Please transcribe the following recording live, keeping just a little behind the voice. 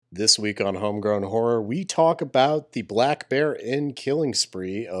This week on Homegrown Horror, we talk about the Black Bear Inn killing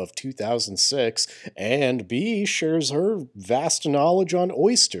spree of 2006, and B shares her vast knowledge on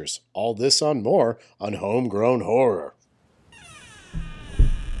oysters. All this on more on Homegrown Horror.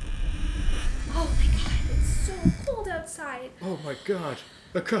 Oh my god, it's so cold outside. Oh my god,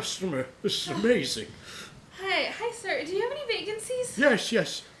 a customer. This is amazing. Hi sir, do you have any vacancies?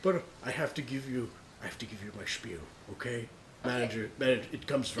 Yes, but I have to give you my spiel, okay? Manager, it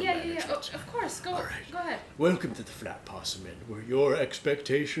comes from management. Yeah, of course, go ahead. Welcome to the Flat Possum Inn, where your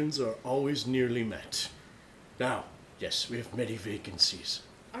expectations are always nearly met. Now, yes, we have many vacancies.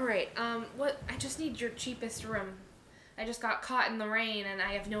 Alright, I just need your cheapest room. I just got caught in the rain and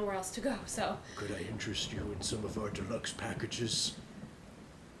I have nowhere else to go, so. Could I interest you in some of our deluxe packages?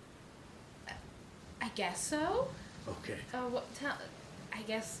 I guess so? Okay. I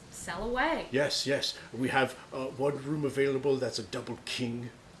guess sell away. Yes. We have one room available that's a double king,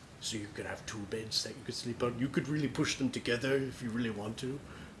 so you could have two beds that you could sleep on. You could really push them together if you really want to.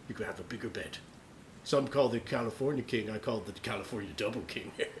 You could have a bigger bed. Some call the California king. I call it the California double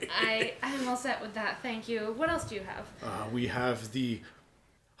king. I'm all set with that, thank you. What else do you have? We have the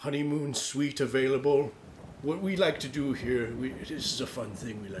honeymoon suite available. What we like to do here, this is a fun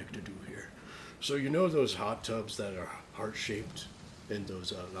thing we like to do here. So you know those hot tubs that are heart-shaped in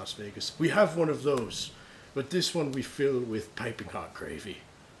those Las Vegas? We have one of those, but this one we fill with piping hot gravy.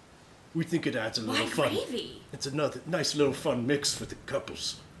 We think it adds a little fun. Gravy? It's another nice little fun mix for the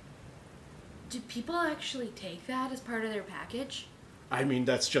couples. Do people actually take that as part of their package? I mean,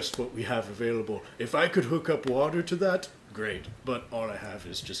 that's just what we have available. If I could hook up water to that, great. But all I have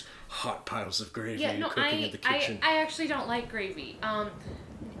is just hot piles of gravy cooking in the kitchen. I actually don't like gravy.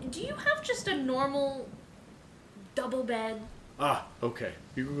 Do you have just a normal double bed? Ah, okay.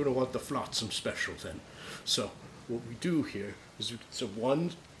 You're going to want the flotsam special then. So, what we do here is it's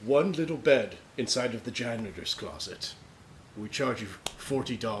one little bed inside of the janitor's closet. We charge you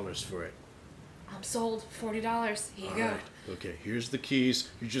 $40 for it. I'm sold. $40. Here you go. Right. Okay, here's the keys.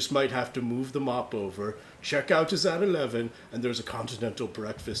 You just might have to move the mop over. Checkout is at 11, and there's a continental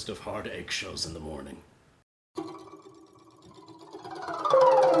breakfast of hard eggshells in the morning.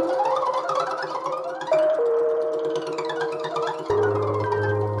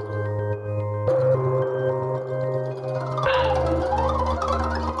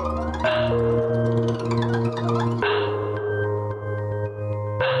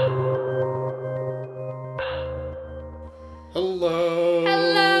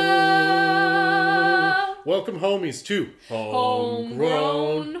 Welcome, homies, to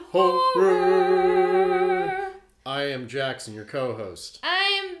Homegrown Horror. I am Jackson, your co-host.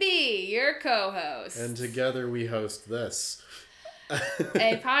 I am B, your co-host. And together we host this.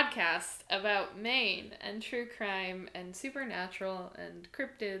 A podcast about Maine and true crime and supernatural and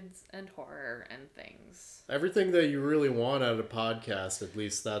cryptids and horror and things. Everything that you really want out of a podcast, at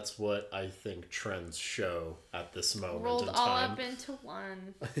least that's what I think trends show at this moment Rolled in time. all up into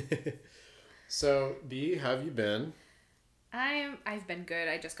one. So, B, how have you been? I've been good.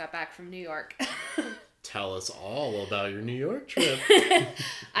 I just got back from New York. Tell us all about your New York trip.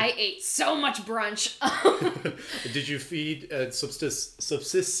 I ate so much brunch. Did you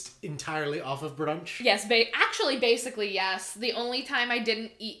subsist entirely off of brunch? Yes, basically yes. The only time I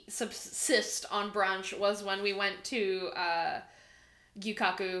didn't subsist on brunch was when we went to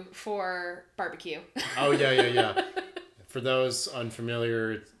Gyukaku for barbecue. Oh, yeah. For those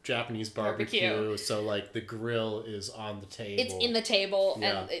unfamiliar, Japanese barbecue. So, like, the grill is on the table. It's in the table,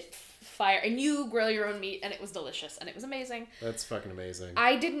 and it fire, and you grill your own meat, and it was delicious, and it was amazing. That's fucking amazing.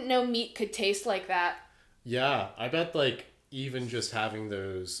 I didn't know meat could taste like that. Yeah, I bet, like, even just having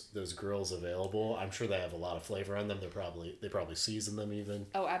those grills available, I'm sure they have a lot of flavor on them. They probably season them even.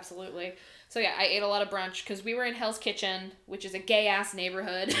 Oh, absolutely. So yeah, I ate a lot of brunch because we were in Hell's Kitchen, which is a gay ass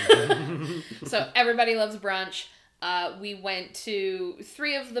neighborhood. So everybody loves brunch. We went to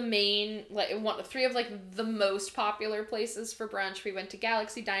three of the most popular places for brunch. We went to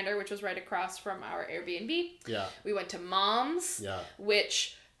Galaxy Diner, which was right across from our Airbnb. Yeah. We went to Mom's, yeah,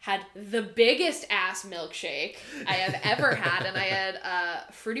 which had the biggest ass milkshake I have ever had, and I had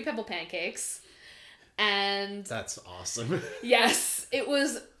Fruity Pebble pancakes. And that's awesome. Yes, it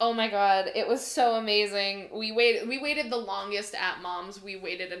was, oh my god, it was so amazing. We waited the longest at Mom's. We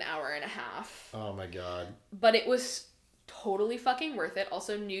waited an hour and a half. Oh my god. But it was totally fucking worth it.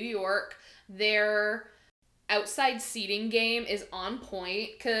 Also, New York, their outside seating game is on point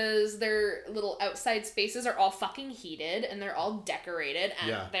because their little outside spaces are all fucking heated and they're all decorated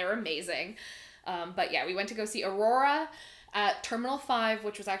and they're amazing. But yeah, we went to go see Aurora. At Terminal 5,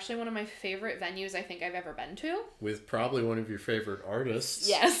 which was actually one of my favorite venues I think I've ever been to. With probably one of your favorite artists.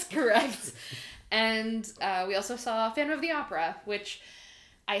 Yes, correct. And we also saw Phantom of the Opera, which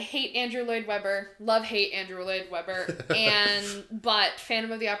I hate Andrew Lloyd Webber, hate Andrew Lloyd Webber, but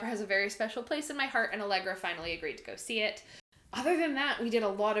Phantom of the Opera has a very special place in my heart, and Allegra finally agreed to go see it. Other than that, we did a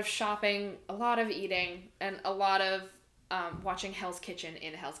lot of shopping, a lot of eating, and a lot of watching Hell's Kitchen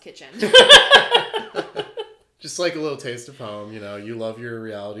in Hell's Kitchen. Just like a little taste of home, you love your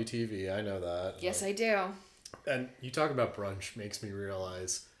reality TV, I know that. Yes, I do. And you talk about brunch makes me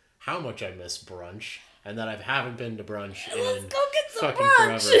realize how much I miss brunch, and that I haven't been to brunch Let's in go get some fucking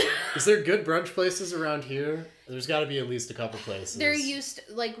brunch. forever. Is there good brunch places around here? There's got to be at least a couple places. There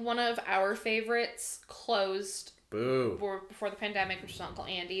one of our favorites closed Boo. before the pandemic, which was Uncle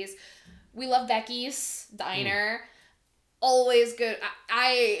Andy's. We love Becky's Diner. Always good.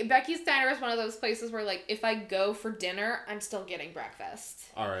 Becky's Diner is one of those places where, like, if I go for dinner, I'm still getting breakfast.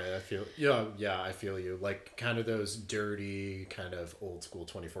 All right, I feel I feel you. Like, kind of those dirty, kind of old school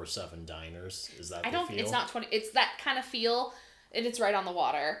 24/7 diners. Is that the feel? It's not 20. It's that kind of feel, and it's right on the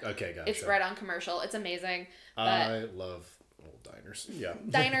water. Okay, gotcha. It's right on Commercial. It's amazing. I love old diners. Yeah.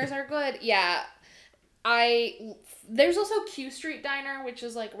 Diners are good. Yeah. There's also Q Street Diner, which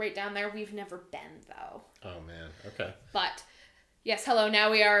is like right down there. We've never been though. Oh man. Okay. But yes, hello.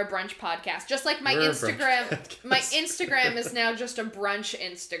 Now we are a brunch podcast. Just like my Instagram. My Instagram is now just a brunch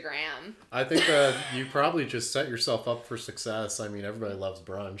Instagram. I think you probably just set yourself up for success. I mean, everybody loves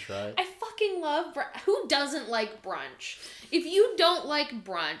brunch, right? I fucking love brunch. Who doesn't like brunch? If you don't like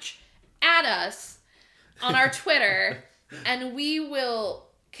brunch, add us on our Twitter, and we will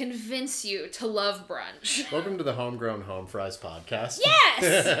convince you to love brunch. Welcome to the Homegrown Home Fries podcast.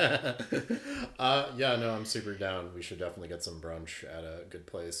 Yes! Yeah, no, I'm super down. We should definitely get some brunch at a good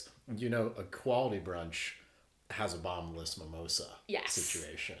place. A quality brunch has a bottomless mimosa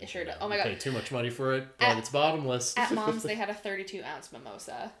situation. It sure does. Oh my God. Pay too much money for it, but it's bottomless. At Mom's, they had a 32-ounce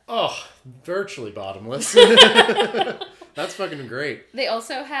mimosa. Oh, virtually bottomless. That's fucking great. They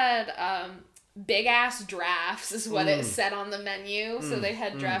also had big ass drafts is what it said on the menu. So they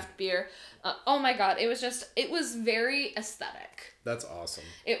had draft beer. Oh my God. It was very aesthetic. That's awesome.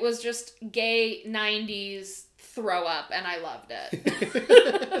 It was just gay 90s throw up, and I loved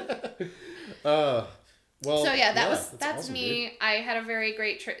it. Well, so yeah, that's awesome, me. Dude. I had a very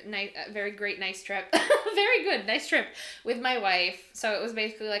great trip, nice trip, very good, nice trip with my wife. So it was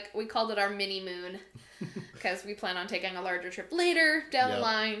basically like, we called it our mini moon because we plan on taking a larger trip later down the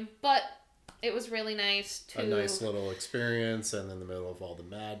line, but it was really nice to... A nice little experience, and in the middle of all the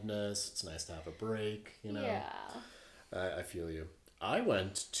madness, it's nice to have a break, Yeah. I feel you. I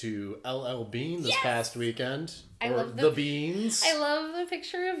went to LL Bean this past weekend. I love the Beans. I love the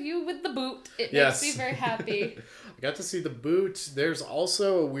picture of you with the boot. It makes me very happy. I got to see the boot. There's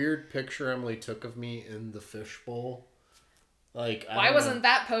also a weird picture Emily took of me in the fishbowl. Like, why wasn't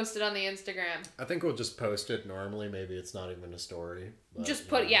that posted on the Instagram? I think we'll just post it normally. Maybe it's not even a story. But, just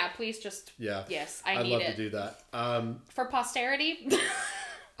please just... Yeah. Yes, I'd love to do that. For posterity...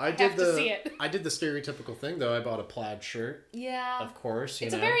 I did the stereotypical thing, though. I bought a plaid shirt. Yeah. Of course.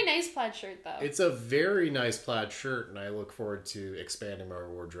 It's a very nice plaid shirt, though. It's a very nice plaid shirt, and I look forward to expanding my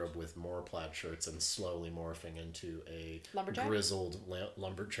wardrobe with more plaid shirts and slowly morphing into a lumberjack? Grizzled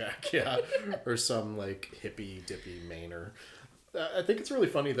lumberjack, or some, like, hippy-dippy Mainer. I think it's really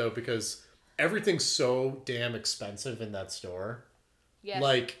funny, though, because everything's so damn expensive in that store. Yes.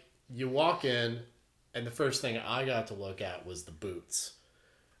 Like, you walk in, and the first thing I got to look at was the boots.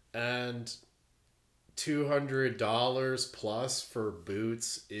 And $200 plus for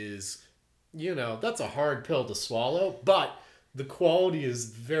boots is, that's a hard pill to swallow, but the quality is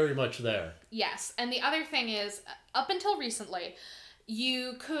very much there. Yes. And the other thing is, up until recently,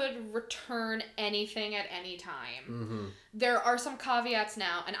 you could return anything at any time. Mm-hmm. There are some caveats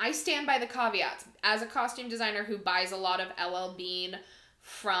now, and I stand by the caveats. As a costume designer who buys a lot of LL Bean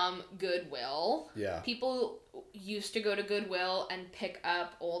from Goodwill. Yeah. People used to go to Goodwill and pick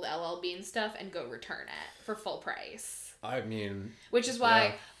up old LL Bean stuff and go return it for full price. I mean... Which is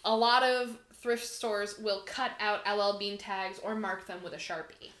why a lot of thrift stores will cut out LL Bean tags or mark them with a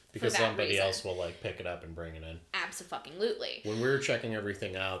Sharpie. Because somebody else will, pick it up and bring it in. Abso-fucking-lutely. When we were checking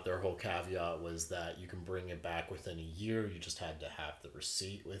everything out, their whole caveat was that you can bring it back within a year. You just had to have the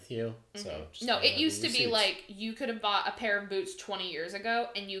receipt with you. Mm-hmm. So it used to be you could have bought a pair of boots 20 years ago,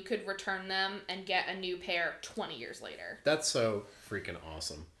 and you could return them and get a new pair 20 years later. That's so freaking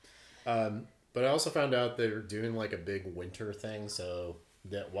awesome. But I also found out they were doing, a big winter thing, so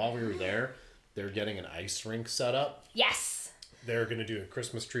that while we were there, they're getting an ice rink set up. Yes! They're going to do a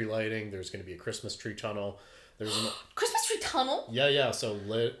Christmas tree lighting. There's going to be a Christmas tree tunnel. There's Christmas tree tunnel? Yeah, so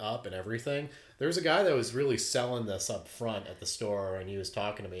lit up and everything. There was a guy that was really selling this up front at the store, and he was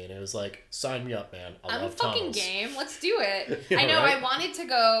talking to me, and it was like, sign me up, man. I I'm love fucking tunnels. game. Let's do it. Yeah, I know, right? I wanted to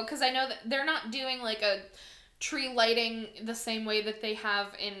go, because I know that they're not doing like a tree lighting the same way that they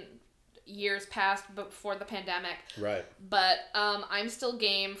have in years past before the pandemic. Right. But I'm still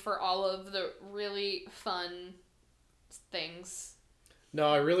game for all of the really fun things. No,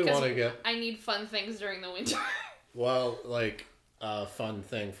 I really want to get... I need fun things during the winter. Well, like, a fun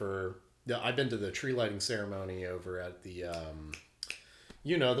thing for... Yeah, I've been to the tree lighting ceremony over at the,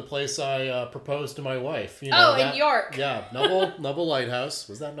 the place I proposed to my wife. You know, in York. Yeah, Nubble Lighthouse.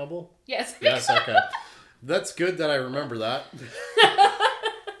 Was that Nubble? Yes. Yes, okay. That's good that I remember that.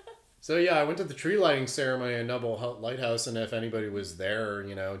 So, yeah, I went to the tree lighting ceremony at Nubble Lighthouse, and if anybody was there,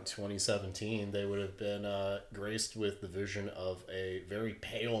 2017, they would have been graced with the vision of a very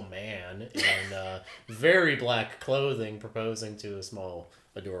pale man in very black clothing proposing to a small,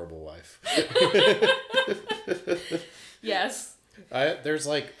 adorable wife. Yes. I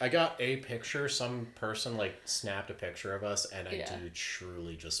got a picture, some person, snapped a picture of us, and I do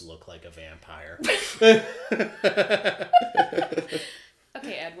truly just look like a vampire.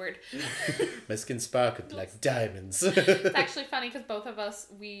 Okay, Edward. My skin sparkled like diamonds. It's actually funny because both of us,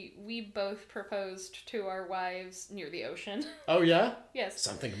 we both proposed to our wives near the ocean. Oh, yeah? Yes.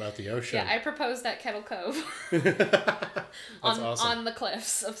 Something about the ocean. Yeah, I proposed at Kettle Cove. Awesome. On the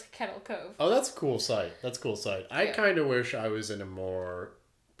cliffs of Kettle Cove. Oh, that's a cool sight. I Yeah. kind of wish I was in a more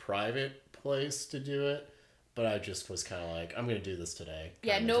private place to do it. But I just was kind of like, I'm going to do this today.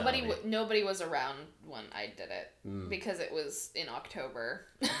 Yeah, nobody was around when I did it because it was in October.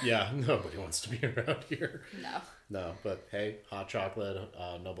 Yeah, nobody wants to be around here. No, but hey, hot chocolate,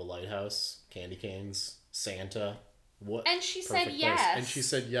 Noble Lighthouse, candy canes, Santa. What? And she said perfect yes. place. And she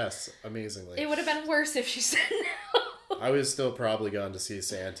said yes, amazingly. It would have been worse if she said no. I was still probably going to see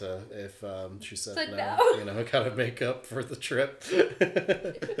Santa if she said no. No. Gotta make up for the trip.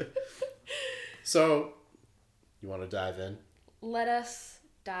 So... You want to dive in? Let us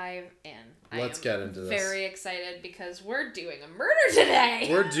dive in. Let's get into this. Very excited because we're doing a murder today.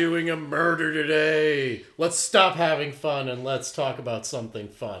 We're doing a murder today. Let's stop having fun and let's talk about something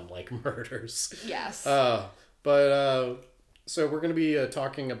fun like murders. Yes. So we're going to be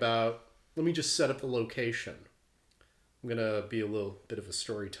talking about... Let me just set up the location. I'm going to be a little bit of a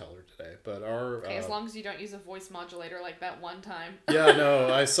storyteller today, but as long as you don't use a voice modulator like that one time. Yeah,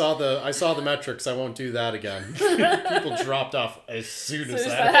 no, I saw the metrics. I won't do that again. People dropped off as soon as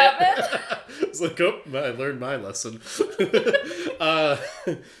that happened. It's like, oh, I learned my lesson.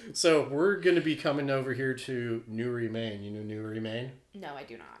 So we're going to be coming over here to Newry, Maine. You know Newry, Maine? No, I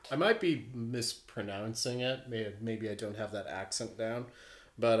do not. I might be mispronouncing it. Maybe I don't have that accent down.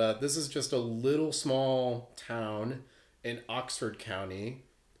 But this is just a little small town in Oxford County,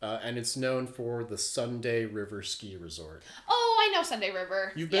 and it's known for the Sunday River Ski Resort. Oh, I know Sunday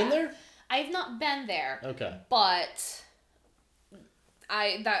River. You've been there? I've not been there. Okay. But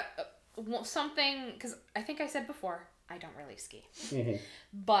something, because I think I said before, I don't really ski. Mm-hmm.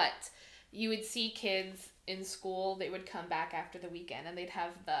 But you would see kids in school, they would come back after the weekend and they'd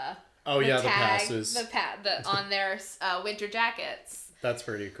have the the tag, passes. on their winter jackets. That's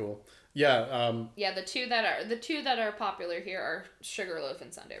pretty cool. Yeah. The two that are popular here are Sugarloaf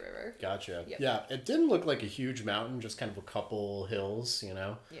and Sunday River. Gotcha. Yep. Yeah, it didn't look like a huge mountain, just kind of a couple hills,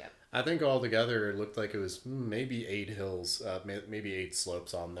 Yeah. I think altogether it looked like it was maybe 8 hills, maybe 8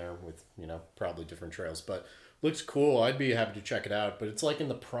 slopes on there with, probably different trails, but looks cool. I'd be happy to check it out, but it's like in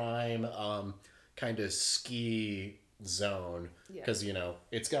the prime kind of ski zone because,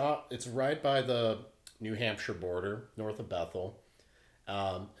 it's right by the New Hampshire border, north of Bethel.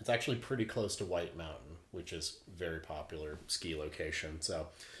 It's actually pretty close to White Mountain, which is a very popular ski location. So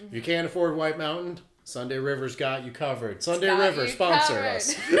if you can't afford White Mountain, Sunday River's got you covered. Sunday River, sponsor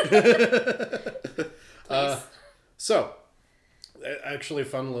us. So, actually a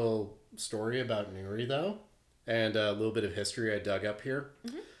fun little story about Newry, though, and a little bit of history I dug up here.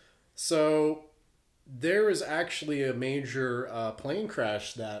 Mm-hmm. So, there is actually a major plane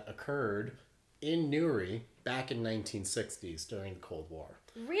crash that occurred in Newry back in 1960s during the Cold War.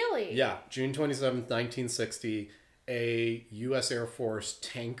 Really? Yeah, June 27th, 1960, a U.S. Air Force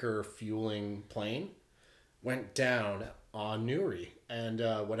tanker fueling plane went down on Newry. And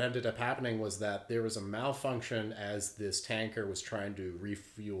what ended up happening was that there was a malfunction as this tanker was trying to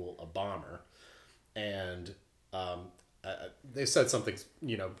refuel a bomber. And they said something,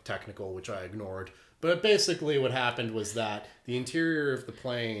 technical, which I ignored. But basically what happened was that the interior of the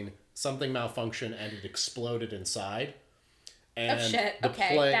plane, something malfunctioned and it exploded inside. And Oh shit! the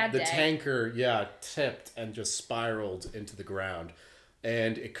Okay, bad the day. tanker, tipped and just spiraled into the ground,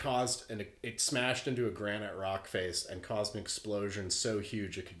 and it smashed into a granite rock face and caused an explosion so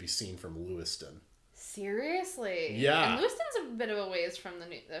huge it could be seen from Lewiston. Seriously? Yeah. And Lewiston's a bit of a ways from the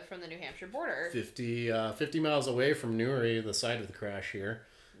New Hampshire border. 50 miles away from Newry, the site of the crash here.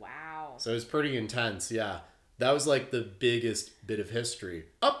 Wow. So it was pretty intense. Yeah. That was like the biggest bit of history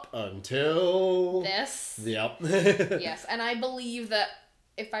up until This? Yep. Yes, and I believe that,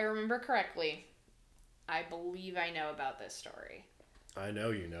 if I remember correctly, I believe I know about this story. I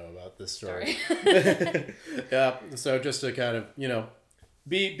know you know about this story. Sorry. Yeah. So just to kind of,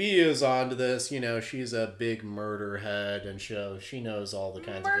 B is onto this. She's a big murder head, and she knows all the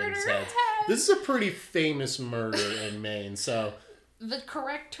kinds of things. Murder head. This is a pretty famous murder in Maine. So The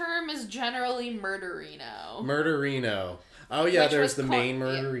correct term is generally murderino. Murderino. Oh yeah, Which there's was the Maine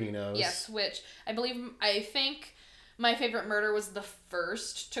murderinos. Yes, which I think My Favorite Murder was the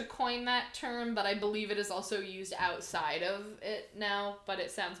first to coin that term, but I believe it is also used outside of it now, but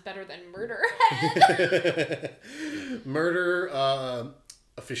it sounds better than murder head. Murder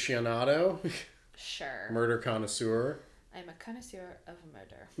aficionado. Sure. Murder connoisseur. I'm a connoisseur of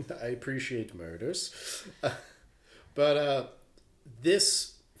murder. I appreciate murders. But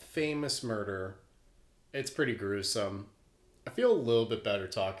this famous murder, it's pretty gruesome. I feel a little bit better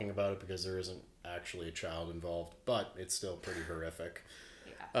talking about it because there isn't actually a child involved, but it's still pretty horrific.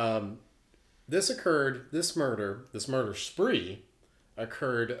 Yeah. This murder spree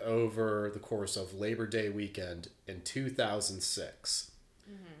occurred over the course of Labor Day weekend in 2006.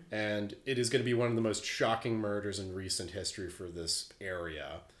 Mm-hmm. And it is going to be one of the most shocking murders in recent history for this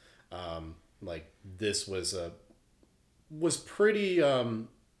area. This was pretty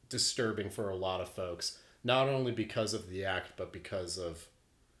disturbing for a lot of folks, not only because of the act, but because of,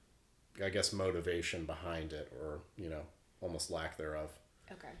 I guess, motivation behind it, or, almost lack thereof.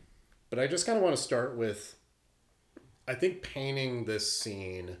 Okay. But I just kind of want to start with, I think painting this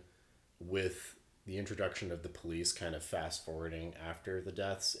scene with the introduction of the police kind of fast forwarding after the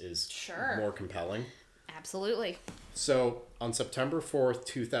deaths is more compelling. Absolutely. So on September 4th,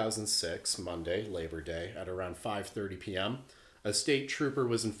 2006, Monday, Labor Day, at around 5:30 p.m., a state trooper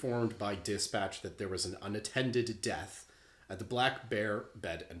was informed by dispatch that there was an unattended death at the Black Bear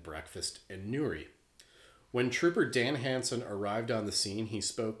Bed and Breakfast in Newry. When Trooper Dan Hansen arrived on the scene, he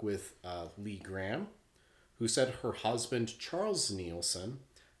spoke with Lee Graham, who said her husband, Charles Nielsen,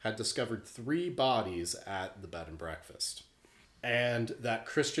 had discovered 3 bodies at the bed and breakfast, and that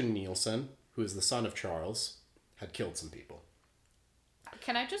Christian Nielsen, who is the son of Charles, had killed some people.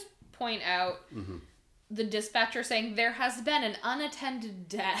 Can I just point out the dispatcher saying there has been an unattended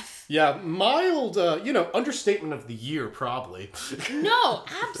death? Yeah, mild, understatement of the year, probably. No,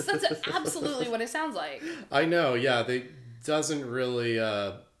 that's absolutely what it sounds like. I know, yeah, they doesn't really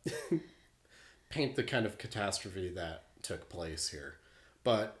paint the kind of catastrophe that took place here.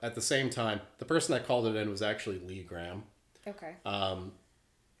 But at the same time, the person that called it in was actually Lee Graham. Okay.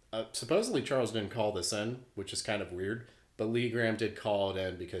 Supposedly Charles didn't call this in, which is kind of weird. But Lee Graham did call it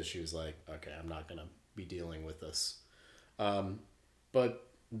in because she was like, okay, I'm not going to be dealing with this. But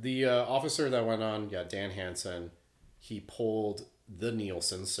the officer that went on, Dan Hansen, he pulled the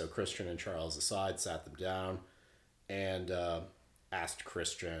Nielsens, so Christian and Charles aside, sat them down, and asked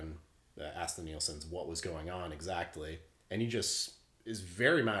the Nielsens what was going on exactly. And he just is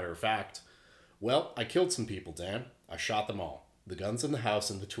very matter of fact. Well, I killed some people, Dan. I shot them all. The gun's in the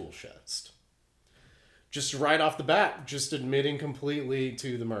house and the tool chest. Just right off the bat, just admitting completely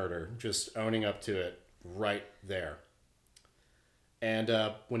to the murder. Just owning up to it right there. And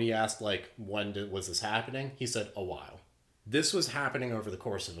when he asked, when was this happening? He said, a while. This was happening over the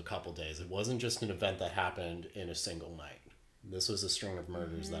course of a couple days. It wasn't just an event that happened in a single night. This was a string of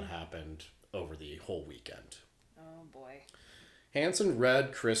murders that happened over the whole weekend. Oh, boy. Hansen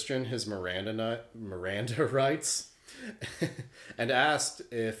read Christian his Miranda rights and asked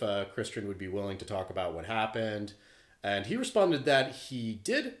if Christian would be willing to talk about what happened. And he responded that he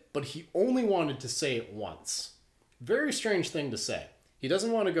did, but he only wanted to say it once. Very strange thing to say. He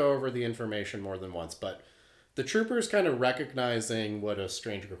doesn't want to go over the information more than once, but the trooper is kind of recognizing what a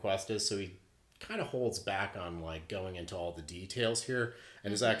strange request is, so he kind of holds back on going into all the details here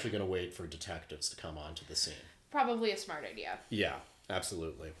and is actually going to wait for detectives to come onto the scene. Probably a smart idea. Yeah,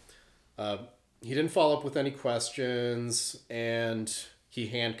 absolutely. He didn't follow up with any questions, and he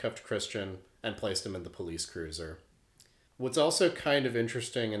handcuffed Christian and placed him in the police cruiser. What's also kind of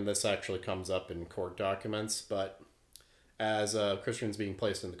interesting, and this actually comes up in court documents, but as Christian's being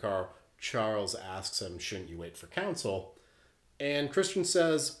placed in the car, Charles asks him, shouldn't you wait for counsel? And Christian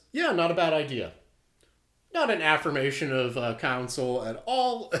says, yeah, not a bad idea. not an affirmation of counsel at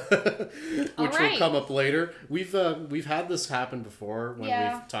all, which right. will come up later. We've had this happen before when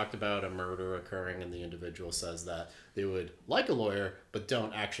Yeah. we've talked about a murder occurring and the individual says that they would like a lawyer but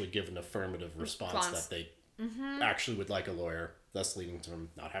don't actually give an affirmative response that they actually would like a lawyer, thus leading to them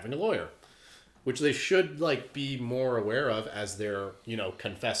not having a lawyer, which they should like be more aware of as they're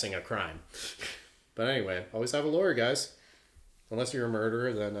confessing a crime. But anyway, always have a lawyer, guys. Unless you're a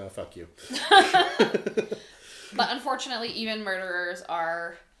murderer, then fuck you. But unfortunately, even murderers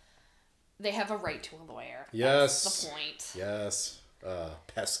they have a right to a lawyer. Yes. That's the point. Yes.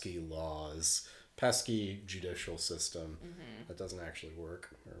 Pesky laws. Pesky judicial system. That doesn't actually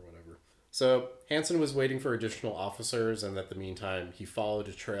work or whatever. So Hansen was waiting for additional officers, and at the meantime, he followed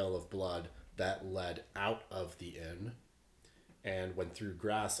a trail of blood that led out of the inn and went through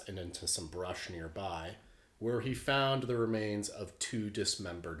grass and into some brush nearby, where he found the remains of 2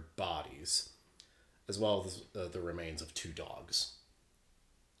 dismembered bodies, as well as the remains of 2 dogs.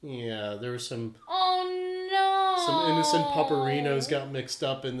 Yeah, there was some innocent pupperinos got mixed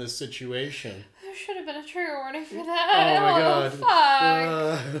up in this situation. There should have been a trigger warning for that. Oh my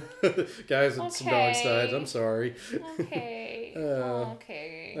god. Fuck. Guys, some dogs died. I'm sorry. Okay.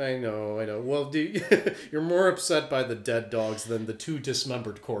 Okay. I know. Well, you're more upset by the dead dogs than the 2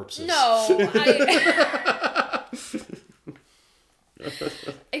 dismembered corpses. No,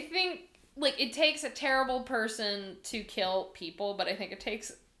 I think, it takes a terrible person to kill people, but I think it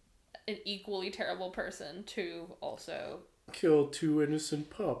takes an equally terrible person to also... kill 2 innocent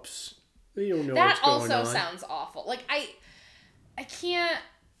pups. They don't know that what's going on. That also sounds awful. I can't...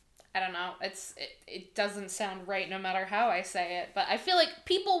 I don't know. It doesn't sound right no matter how I say it, but I feel like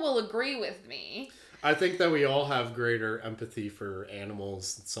people will agree with me. I think that we all have greater empathy for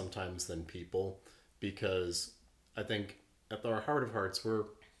animals sometimes than people, because I think at our heart of hearts, we're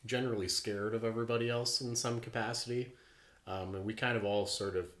generally scared of everybody else in some capacity. And we kind of all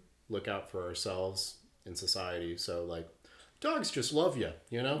sort of look out for ourselves in society. So, dogs just love you,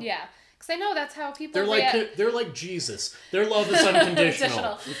 Yeah. Because I know that's how people They're like Jesus. Their love is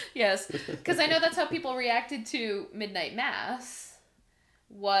unconditional. Yes. Because I know that's how people reacted to Midnight Mass,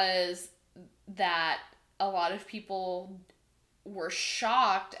 was that a lot of people were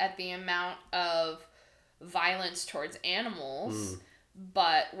shocked at the amount of violence towards animals,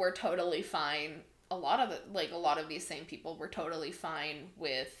 but were totally fine. A lot of these same people were totally fine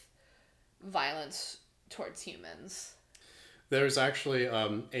with violence towards humans. There's actually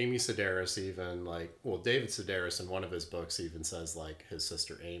Amy Sedaris even, David Sedaris in one of his books even says, his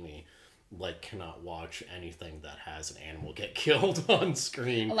sister Amy, cannot watch anything that has an animal get killed on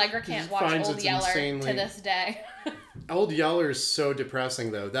screen. Allegra can't watch Old Yeller to this day. Old Yeller is so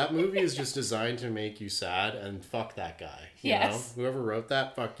depressing, though. That movie is just designed to make you sad, and fuck that guy. Yes. Whoever wrote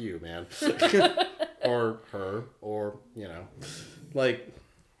that, fuck you, man. Or her, or,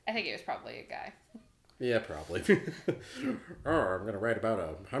 I think it was probably a guy. Yeah, probably. I'm going to write about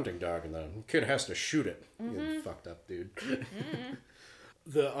a hunting dog and the kid has to shoot it. You fucked up, dude.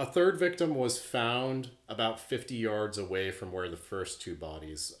 A third victim was found about 50 yards away from where the first 2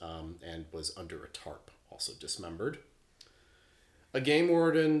 bodies and was under a tarp, also dismembered. A game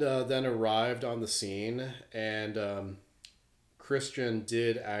warden then arrived on the scene, and Christian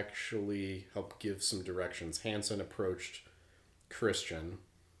did actually help give some directions. Hansen approached Christian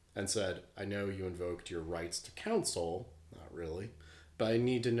and said, I know you invoked your rights to counsel, not really, but I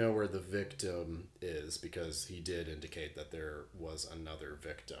need to know where the victim is, because he did indicate that there was another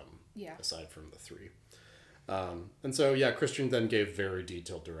victim, aside from the 3. And so, Christian then gave very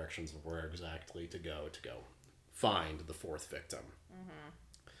detailed directions of where exactly to go find the 4th victim.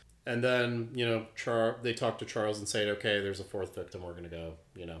 And then, they talked to Charles and said, okay, there's a 4th victim, we're going to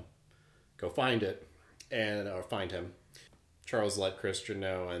go find it, or find him. Charles let Christian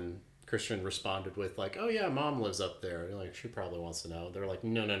know, and Christian responded with, oh yeah, Mom lives up there. She probably wants to know. They're like,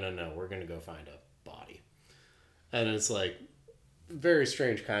 no, we're going to go find a body. And it's very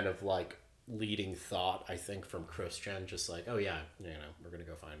strange kind of leading thought, I think, from Christian, just oh yeah, we're going to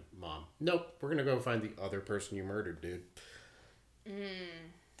go find Mom. Nope, we're going to go find the other person you murdered, dude.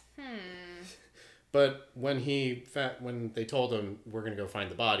 But when they told him we're going to go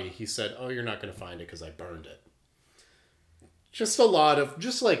find the body, he said, oh, you're not going to find it because I burned it. Just a lot of,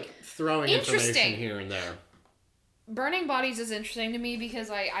 throwing information here and there. Burning bodies is interesting to me because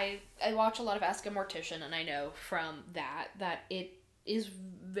I watch a lot of Ask a Mortician, and I know from that it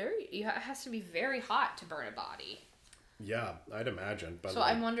has to be very hot to burn a body. Yeah, I'd imagine. But so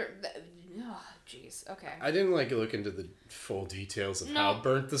I wonder... Oh, jeez. Okay. I didn't look into the full details of how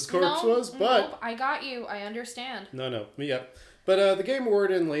burnt this corpse was, but... Nope, I got you. I understand. No. Yep. But the game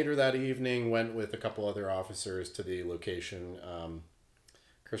warden later that evening went with a couple other officers to the location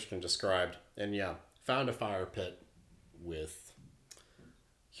Christian described. And yeah, found a fire pit with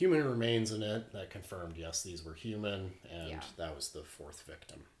human remains in it that confirmed, yes, these were human. And that was the fourth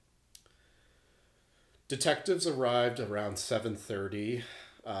victim. Detectives arrived around 7:30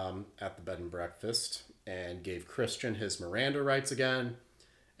 at the bed and breakfast and gave Christian his Miranda rights again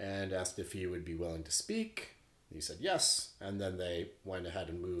and asked if he would be willing to speak. He said yes, and then they went ahead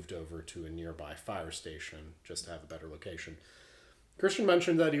and moved over to a nearby fire station just to have a better location. Christian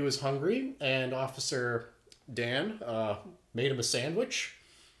mentioned that he was hungry, and Officer Dan made him a sandwich,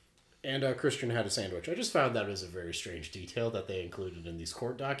 and Christian had a sandwich. I just found that was a very strange detail that they included in these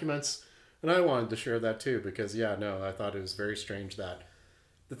court documents, and I wanted to share that too, because I thought it was very strange that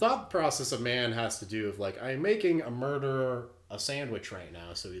the thought process a man has to do of like, I'm making a murderer a sandwich right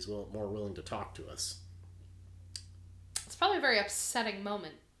now, so he's more willing to talk to us. It's probably a very upsetting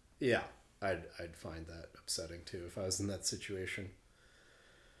moment. Yeah, I'd find that upsetting too if I was in that situation.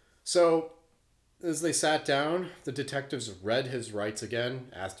 So, as they sat down, the detectives read his rights again,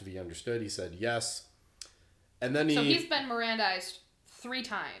 asked if he understood. He said yes. And then So he's been Mirandized 3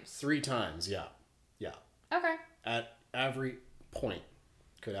 times. 3 times, yeah. Yeah. Okay. At every point,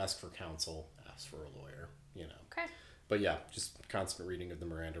 could ask for counsel, ask for a lawyer, Okay. But yeah, just constant reading of the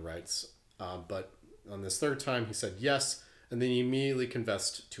Miranda rights. But on this 3rd time, he said yes, and then he immediately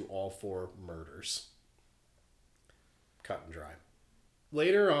confessed to all 4 murders. Cut and dry.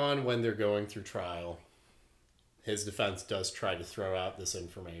 Later on, when they're going through trial, his defense does try to throw out this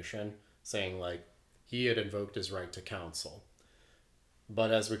information, saying, like, he had invoked his right to counsel.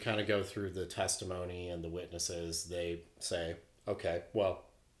 But as we kind of go through the testimony and the witnesses, they say, okay, well,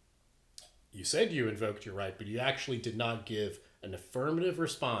 you said you invoked your right, but you actually did not give an affirmative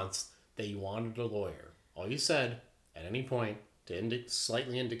response that you wanted a lawyer. All you said at any point to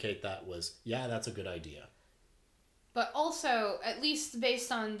slightly indicate that was, yeah, that's a good idea. But also, at least based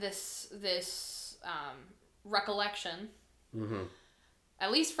on this recollection,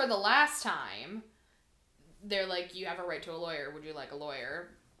 at least for the last time, they're like, you have a right to a lawyer. Would you like a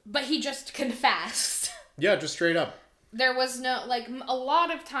lawyer? But he just confessed. Yeah, just straight up. There was no, like, a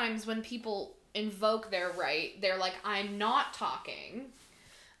lot of times when people invoke their right, they're like, I'm not talking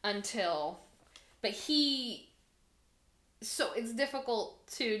until, but so it's difficult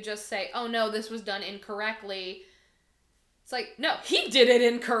to just say, oh no, this was done incorrectly. It's like, no, he did it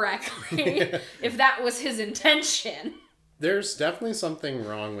incorrectly, if that was his intention. There's definitely something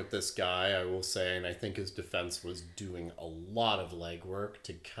wrong with this guy, I will say, and I think his defense was doing a lot of legwork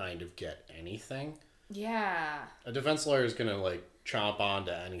to kind of get anything. Yeah. A defense lawyer is going to, like, chomp on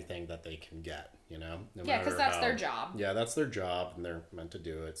to anything that they can get, No yeah, because that's their job. Yeah, that's their job, and they're meant to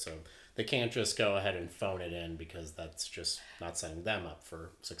do it, so they can't just go ahead and phone it in, because that's just not setting them up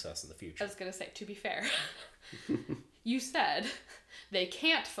for success in the future. I was going to say, to be fair, you said they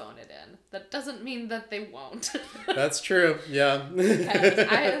can't phone it in. That doesn't mean that they won't. That's true, yeah. Because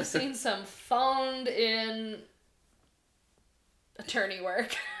I have seen some phoned in attorney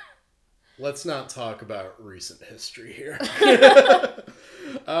work. Let's not talk about recent history here.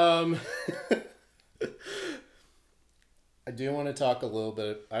 I do want to talk a little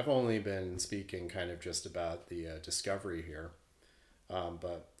bit. I've only been speaking kind of just about the discovery here,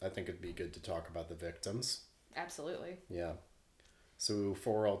 but I think it'd be good to talk about the victims. Absolutely. Yeah. So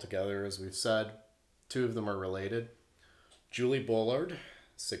 4 altogether, as we've said. 2 of them are related. Julie Bullard,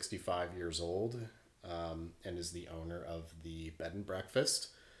 65 years old, and is the owner of the bed and breakfast.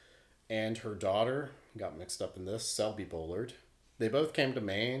 And her daughter got mixed up in this, Selby Bullard. They both came to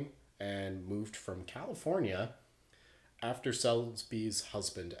Maine and moved from California after Selby's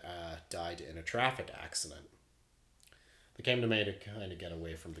husband died in a traffic accident. They came to Maine to kind of get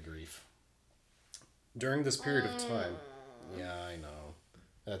away from the grief. During this period of time, yeah, I know.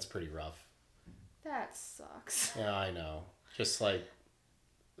 That's pretty rough. That sucks. Yeah, I know. Just like,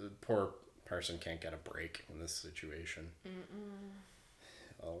 the poor person can't get a break in this situation.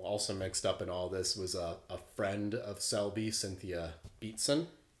 Also mixed up in all this was a friend of Selby, Cynthia Beatson.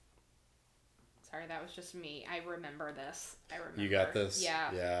 Sorry, that was just me. I remember this. You got this?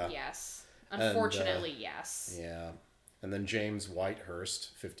 Yeah. Yeah. Yes. Unfortunately, and, yes. Yeah. And then James Whitehurst,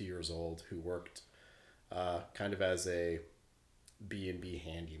 50 years old, who worked kind of as a B&B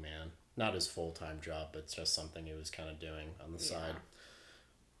handyman. Not his full-time job, but it's just something he was kind of doing on the side.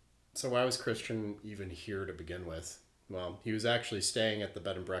 So why was Christian even here to begin with? Well, he was actually staying at the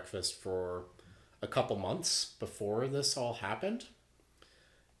bed and breakfast for a couple months before this all happened.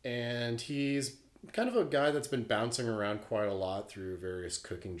 And he's kind of a guy that's been bouncing around quite a lot through various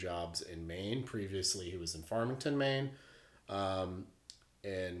cooking jobs in Maine. Previously, he was in Farmington, Maine.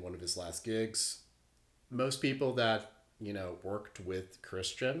 in one of his last gigs. Most people that, worked with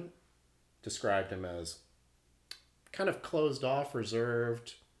Christian described him as kind of closed off,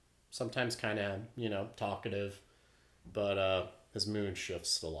 reserved, sometimes kind of, talkative, but his mood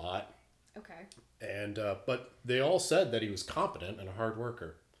shifts a lot. Okay. And but they all said that he was competent and a hard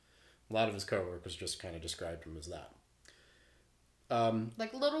worker. A lot of his coworkers just kind of described him as that.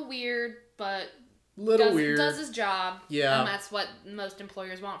 Like a little weird, but does his job. Yeah. And that's what most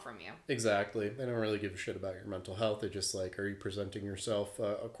employers want from you. Exactly. They don't really give a shit about your mental health. They're just like, are you presenting yourself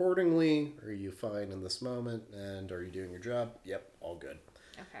accordingly? Are you fine in this moment? And are you doing your job? Yep, all good.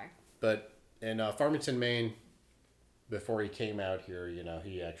 Okay. But in Farmington, Maine, before he came out here,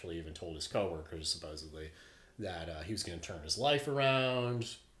 he actually even told his coworkers, supposedly, that he was going to turn his life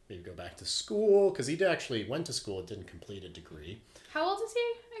around, maybe go back to school, because he actually went to school and didn't complete a degree. How old is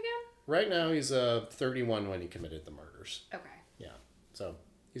he again? Right now, he's 31 when he committed the murders. Okay. Yeah. So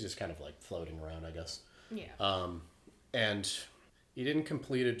he's just kind of like floating around, I guess. Yeah. And he didn't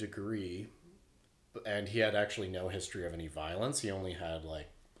complete a degree, and he had actually no history of any violence. He only had like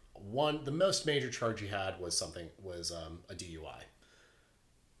the most major charge he had was a DUI.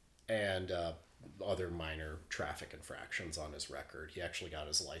 And other minor traffic infractions on his record. He actually got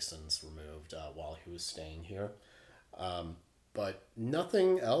his license removed while he was staying here. But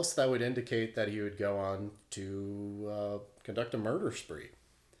nothing else that would indicate that he would go on to conduct a murder spree.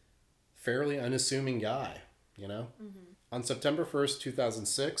 Fairly unassuming guy, Mm-hmm. On September 1st,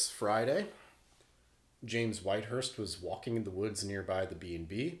 2006, Friday, James Whitehurst was walking in the woods nearby the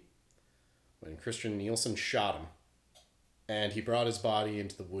B&B when Christian Nielsen shot him. And he brought his body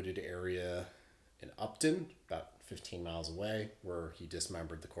into the wooded area in Upton, about 15 miles away, where he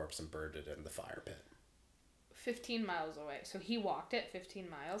dismembered the corpse and burned it in the fire pit. 15 miles away. So he walked it 15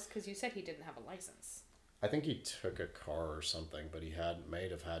 miles? Because you said he didn't have a license. I think he took a car or something, but he may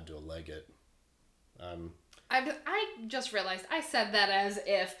have had to leg it. I just realized I said that as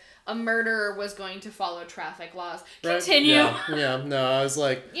if a murderer was going to follow traffic laws. Continue. Yeah, no, I was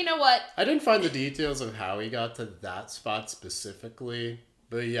like... You know what? I didn't find the details of how he got to that spot specifically,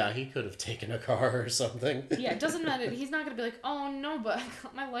 but yeah, he could have taken a car or something. Yeah, it doesn't matter. He's not going to be like, oh no, but I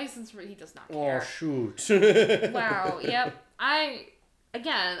got my license for... He does not care. Oh, shoot. Wow, yep. I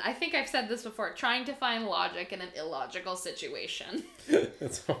think I've said this before, trying to find logic in an illogical situation.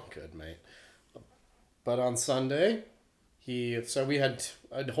 It's all good, mate. But on Sunday, we had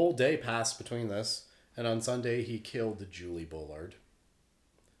a whole day passed between this, and on Sunday he killed Julie Bullard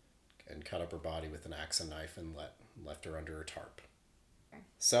and cut up her body with an axe and knife and left her under a tarp. Okay.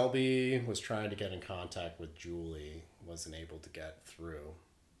 Selby was trying to get in contact with Julie, wasn't able to get through,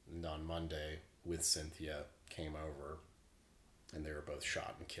 and on Monday, with Cynthia, came over, and they were both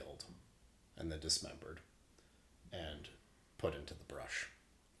shot and killed, and then dismembered, and put into the brush.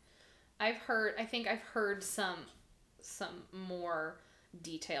 I think I've heard some more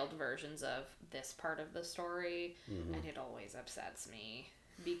detailed versions of this part of the story, mm-hmm. and it always upsets me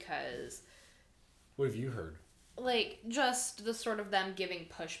because... What have you heard? Like, just the sort of them giving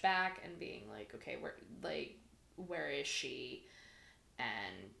pushback and being like, okay, where is she?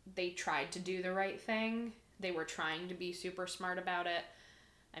 And they tried to do the right thing. They were trying to be super smart about it.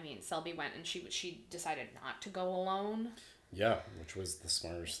 I mean, Selby went and she decided not to go alone. Yeah, which was the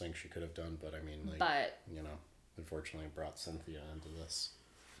smartest thing she could have done, but I mean, unfortunately brought Cynthia into this.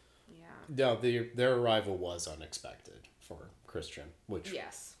 Yeah. No, their arrival was unexpected for Christian, which,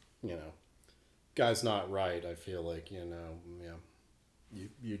 yes. Guy's not right. I feel like,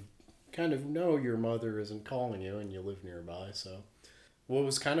 you kind of know your mother isn't calling you and you live nearby, so. What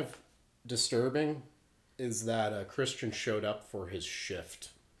was kind of disturbing is that Christian showed up for his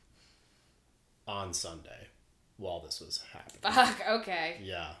shift on Sunday while this was happening. Fuck, okay.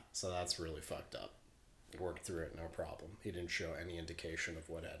 Yeah, so that's really fucked up. Worked through it, no problem. He didn't show any indication of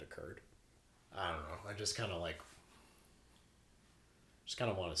what had occurred. I don't know. I just kind of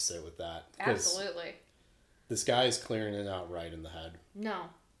want to sit with that. Absolutely. This guy is clearing it out right in the head. No.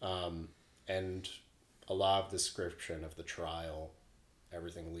 And a lot of description of the trial,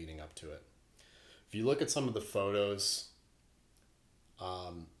 everything leading up to it. If you look at some of the photos,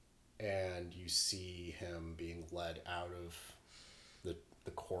 and you see him being led out of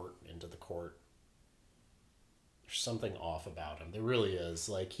the court, into the court, there's something off about him. There really is.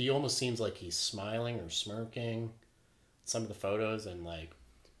 Like, he almost seems like he's smiling or smirking. Some of the photos, and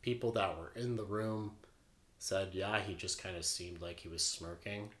people that were in the room said, yeah, he just kind of seemed like he was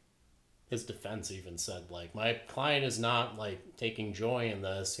smirking. His defense even said, my client is not, taking joy in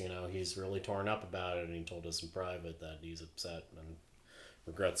this. He's really torn up about it, and he told us in private that he's upset and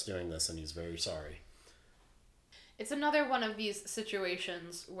regrets doing this, and he's very sorry. It's another one of these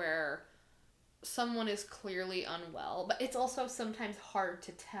situations where someone is clearly unwell, but it's also sometimes hard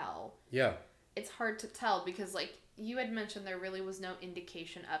to tell. Yeah. It's hard to tell because, like, you had mentioned there really was no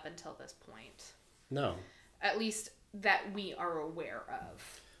indication up until this point. No. At least that we are aware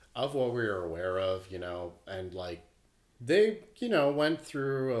of. Of what we are aware of, and, like, they, went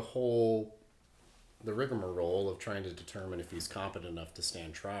through the rigmarole of trying to determine if he's competent enough to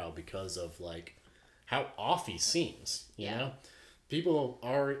stand trial because of, like, how off he seems, you know? People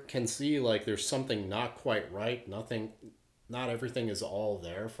can see, like, there's something not quite right. Not everything is all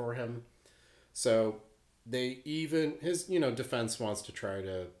there for him. So his, defense wants to try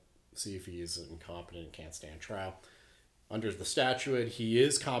to see if he is incompetent and can't stand trial. Under the statute, he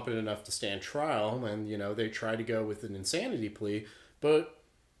is competent enough to stand trial, and, they try to go with an insanity plea,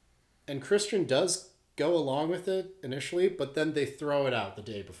 and Christian does go along with it initially, but then they throw it out the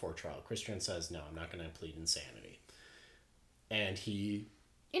day before trial. Christian says, no, I'm not going to plead insanity. And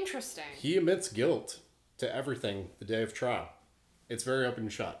Interesting. He admits guilt to everything the day of trial. It's very open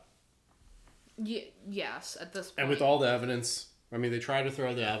and shut. Yes, at this point. And with all the evidence, I mean, they try to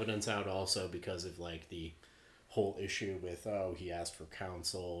throw the evidence out also because of, like, the whole issue with, he asked for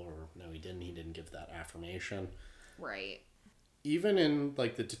counsel, or no, he didn't give that affirmation. Right. Even in,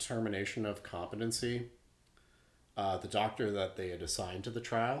 like, the determination of competency, the doctor that they had assigned to the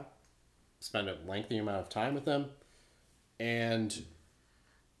trial spent a lengthy amount of time with him, and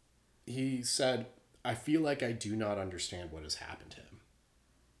he said, I feel like I do not understand what has happened to him.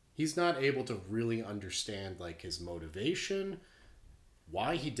 He's not able to really understand, like, his motivation,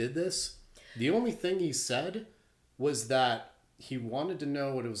 why he did this. The only thing he said was that he wanted to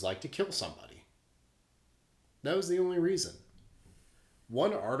know what it was like to kill somebody. That was the only reason.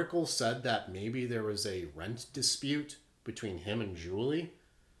 One article said that maybe there was a rent dispute between him and Julie,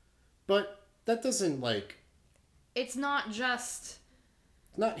 but that doesn't, like... It's not just...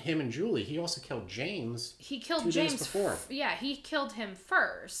 Not him and Julie. He also killed James. He killed 2 James days before. Yeah, he killed him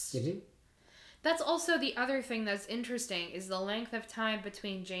first. Mm-hmm. That's also the other thing that's interesting is the length of time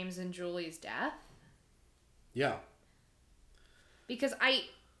between James and Julie's death. Yeah. Because I'm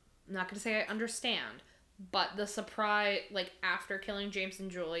not going to say I understand, but the surprise, like, after killing James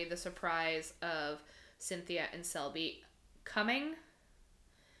and Julie, the surprise of Cynthia and Selby coming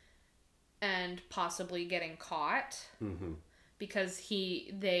and possibly getting caught. Mm-hmm. Because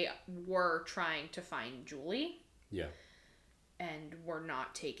they were trying to find Julie. Yeah. And were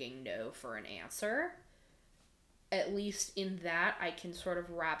not taking no for an answer. At least in that, I can sort of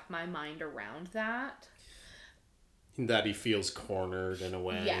wrap my mind around that. That he feels cornered in a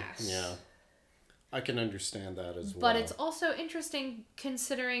way. Yes. Yeah. I can understand that as well. But it's also interesting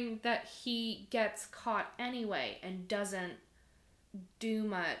considering that he gets caught anyway and doesn't do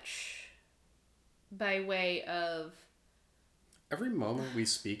much by way of... Every moment we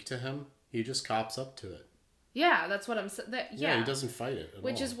speak to him, he just cops up to it. Yeah, that's what I'm saying. Yeah, he doesn't fight it at all.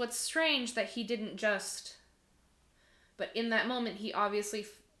 Which is what's strange, that he didn't just... But in that moment, he obviously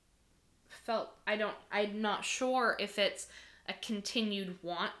felt... I'm not sure if it's a continued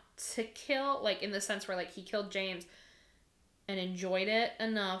want to kill, like, in the sense where, like, he killed James and enjoyed it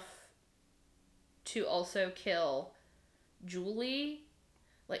enough to also kill Julie.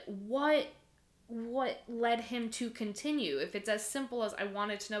 Like, what led him to continue? If it's as simple as I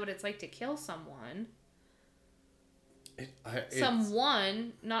wanted to know what it's like to kill someone.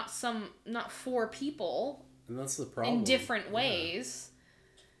 Someone, not 4 people. And that's the problem. In different ways.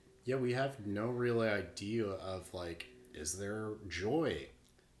 Yeah, we have no real idea of, like, is there joy?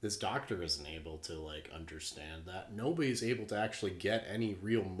 This doctor isn't able to, like, understand that. Nobody's able to actually get any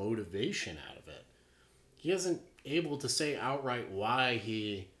real motivation out of it. He isn't able to say outright why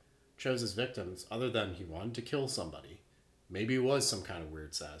he chose his victims, other than he wanted to kill somebody. Maybe it was some kind of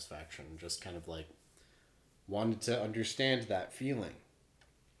weird satisfaction, just kind of, like, wanted to understand that feeling.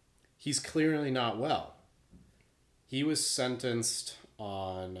 He's clearly not well. He was sentenced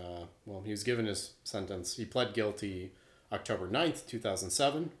on, he was given his sentence. He pled guilty October 9th,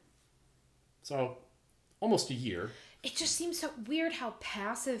 2007. So, almost a year. It just seems so weird how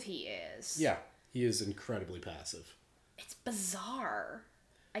passive he is. Yeah, he is incredibly passive. It's bizarre.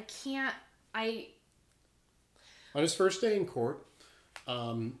 On his first day in court,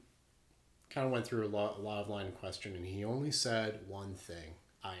 kind of went through a lot of line of questioning. He only said one thing,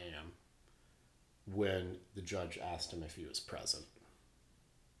 I am, when the judge asked him if he was present.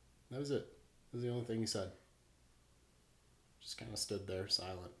 That was it. That was the only thing he said. Just kind of stood there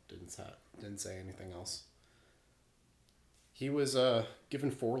silent, didn't say anything else. He was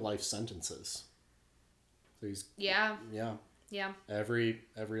given 4 life sentences. So he's... Yeah. Yeah. Yeah. Every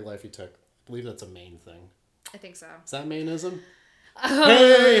life he took. I believe that's a main thing. I think so. Is that Mainism?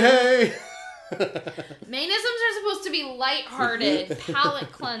 Hey! Mainisms are supposed to be lighthearted,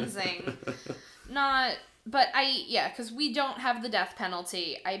 palate cleansing. Not... But because we don't have the death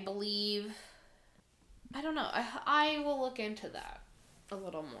penalty. I believe... I don't know. I will look into that a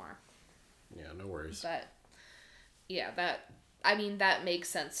little more. Yeah, no worries. But, yeah, that makes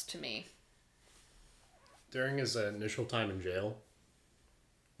sense to me. During his initial time in jail,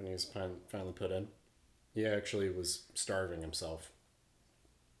 when he was finally put in, he actually was starving himself.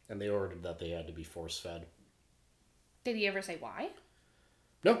 And they ordered that they had to be force-fed. Did he ever say why?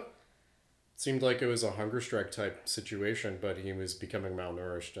 No. Seemed like it was a hunger strike type situation, but he was becoming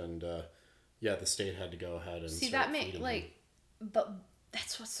malnourished, and the state had to go ahead and start feeding him. But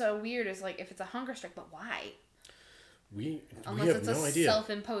that's what's so weird is like if it's a hunger strike, but why? Unless have it's no a idea.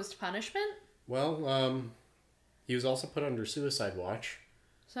 Self-imposed punishment. Well, he was also put under suicide watch.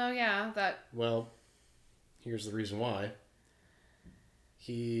 So yeah, that. Well, here's the reason why.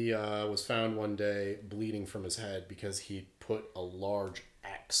 He was found one day bleeding from his head because he put a large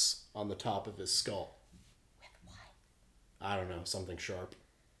X on the top of his skull. With what? I don't know, something sharp.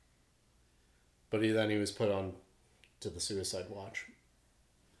 But he was put on to the suicide watch.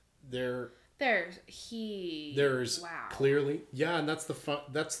 There's wow. Clearly, yeah, and that's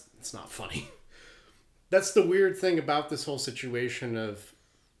it's not funny. That's the weird thing about this whole situation of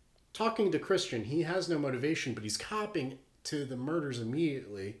talking to Christian. He has no motivation, but he's copping to the murders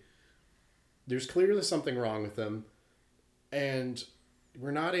immediately. There's clearly something wrong with him, and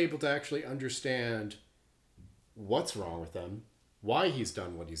we're not able to actually understand what's wrong with him, why he's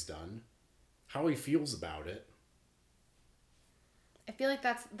done what he's done, how he feels about it. I feel like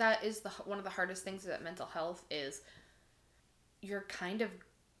that is one of the hardest things about mental health is you're kind of,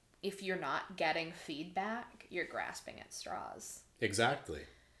 if you're not getting feedback, you're grasping at straws. Exactly.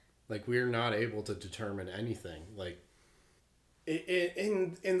 Like, we're not able to determine anything. Like,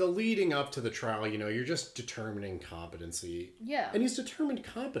 in the leading up to the trial, you're just determining competency. Yeah. And he's determined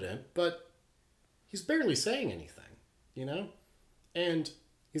competent, but he's barely saying anything, And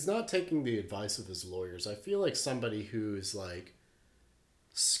he's not taking the advice of his lawyers. I feel like somebody who's, like,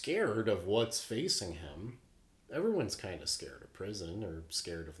 scared of what's facing him. Everyone's kind of scared of prison or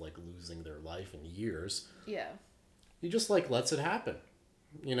scared of, like, losing their life in years. Yeah. He just, like, lets it happen.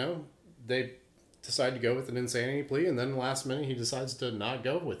 They decide to go with an insanity plea, and then last minute he decides to not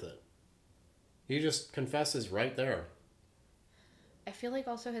go with it. He just confesses right there. I feel like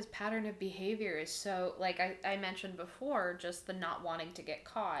also his pattern of behavior is so, like I mentioned before, just the not wanting to get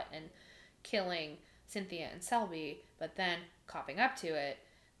caught and killing Cynthia and Selby, but then copping up to it,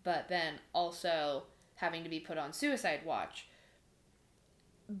 but then also having to be put on suicide watch,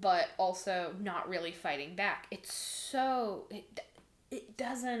 but also not really fighting back. It's so... It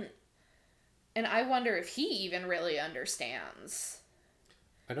doesn't... And I wonder if he even really understands.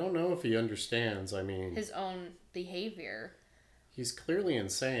 I don't know if he understands. I mean... his own behavior. He's clearly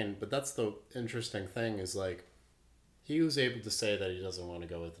insane, but that's the interesting thing is, like, he was able to say that he doesn't want to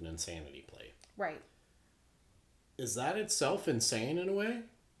go with an insanity plea. Right. Is that itself insane in a way?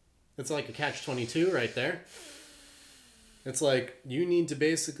 It's like a catch-22 right there. It's like, you need to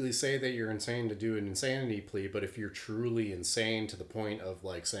basically say that you're insane to do an insanity plea, but if you're truly insane to the point of,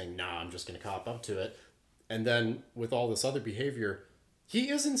 like, saying, nah, I'm just going to cop up to it, and then with all this other behavior, he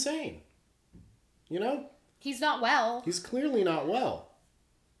is insane. He's not well. He's clearly not well.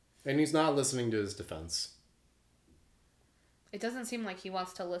 And he's not listening to his defense. It doesn't seem like he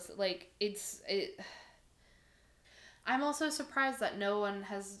wants to listen. Like, I'm also surprised that no one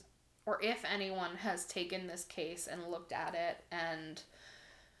has... or if anyone has taken this case and looked at it and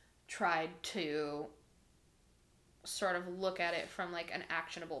tried to sort of look at it from, like, an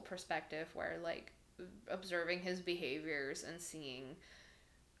actionable perspective where, like, observing his behaviors and seeing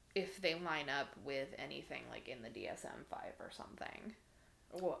if they line up with anything, like, in the DSM-5 or something.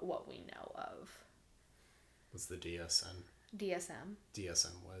 What we know of. What's the DSM? DSM,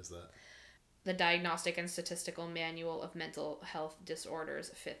 what is that? The Diagnostic and Statistical Manual of Mental Health Disorders,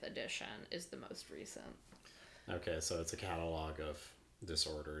 5th edition, is the most recent. Okay, so it's a catalog of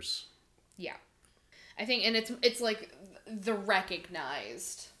disorders. Yeah. I think, and it's like the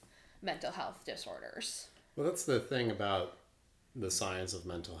recognized mental health disorders. Well, that's the thing about the science of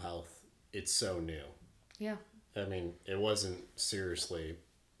mental health. It's so new. Yeah. I mean, it wasn't seriously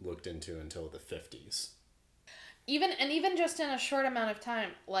looked into until the 50s. Even just in a short amount of time,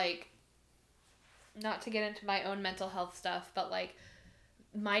 like, not to get into my own mental health stuff, but, like,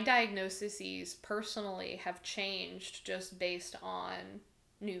 my diagnoses personally have changed just based on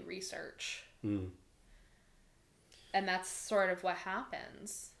new research. Mm. And that's sort of what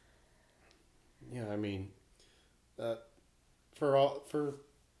happens. Yeah, I mean, For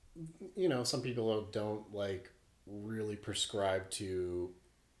some people don't like really prescribe to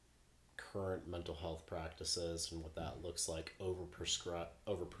current mental health practices and what that looks like. Over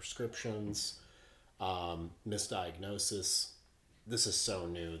prescriptions, misdiagnosis. This is so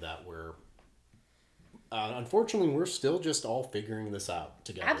new that unfortunately we're still just all figuring this out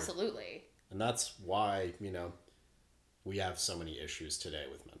together. Absolutely. And that's why we have so many issues today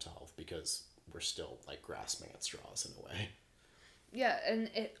with mental health, because we're still like grasping at straws in a way. Yeah, and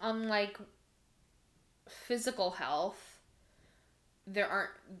unlike physical health,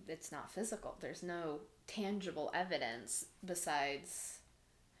 it's not physical. There's no tangible evidence besides,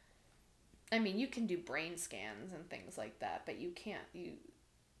 I mean, you can do brain scans and things like that, but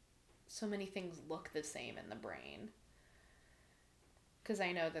so many things look the same in the brain. Because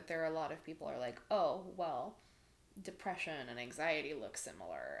I know that there are a lot of people are like, oh, well, depression and anxiety look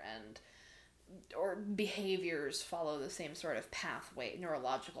similar, or behaviors follow the same sort of pathway,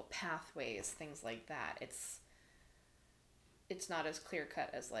 neurological pathways, things like that. It's not as clear cut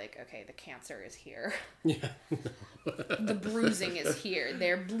as like, okay, the cancer is here. Yeah. The bruising is here.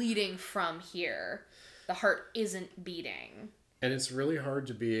 They're bleeding from here. The heart isn't beating. And it's really hard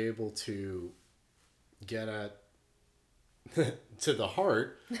to be able to get at to the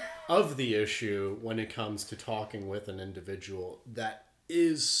heart of the issue when it comes to talking with an individual that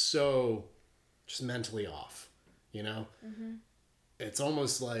is so just mentally off, Mm-hmm. It's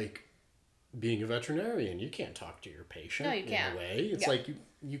almost like being a veterinarian. You can't talk to your patient. No, you can't. In a way. It's like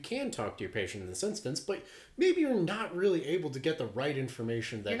you can talk to your patient in this instance, but maybe you're not really able to get the right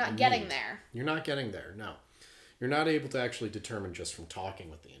information that you're not you getting need. there. You're not getting there, no. You're not able to actually determine just from talking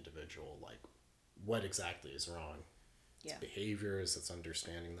with the individual, like, what exactly is wrong. It's behaviors, it's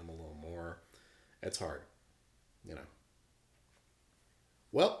understanding them a little more. It's hard,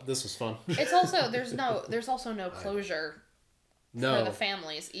 Well, this was fun. It's also, there's also no closure for the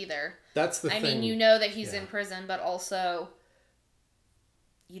families either. That's the thing. I mean, that he's in prison, but also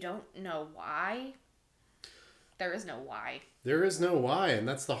you don't know why. There is no why. There is no why, and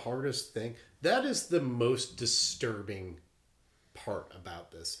that's the hardest thing. That is the most disturbing part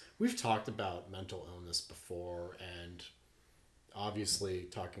about this. We've talked about mental illness before, and obviously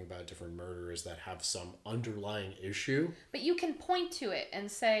talking about different murderers that have some underlying issue. But you can point to it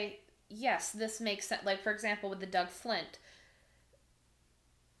and say, yes, this makes sense. Like, for example, with the Doug Flint,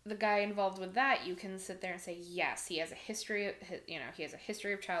 the guy involved with that, you can sit there and say, yes, he has a history of, he has a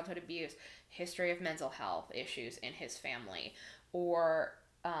history of childhood abuse, history of mental health issues in his family. Or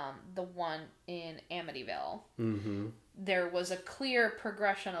the one in Amityville. Mm-hmm. There was a clear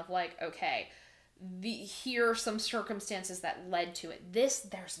progression of like, okay, here are some circumstances that led to it. There's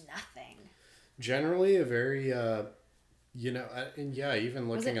nothing. Generally, a very, and even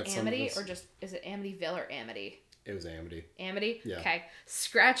looking at Amity, some of this... or just, is it Amityville or Amity? It was Amity. Amity? Yeah. Okay.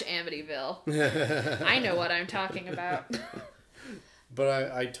 Scratch Amityville. I know what I'm talking about.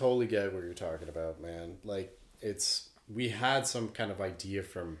 But I totally get what you're talking about, man. Like, we had some kind of idea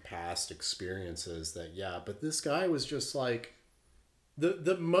from past experiences that, but this guy was just like...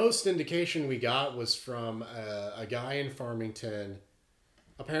 The most indication we got was from a guy in Farmington,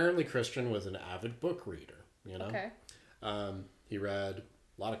 apparently Christian, was an avid book reader, Okay. He read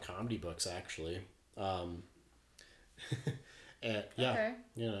a lot of comedy books, actually. And okay.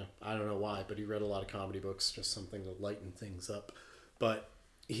 I don't know why, but he read a lot of comedy books, just something to lighten things up. But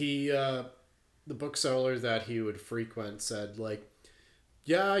he, the bookseller that he would frequent said, like,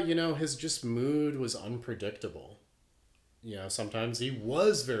 his just mood was unpredictable. Sometimes he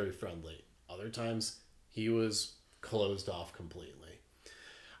was very friendly. Other times he was closed off completely.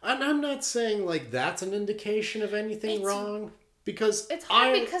 And I'm not saying, like, that's an indication of anything wrong. Because it's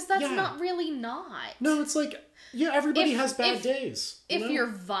hard because that's not really not. No, it's like, everybody has bad days. If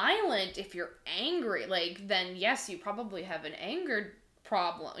you're violent, if you're angry, like, then yes, you probably have an anger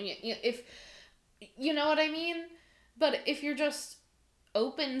problem. If, you know what I mean? But if you're just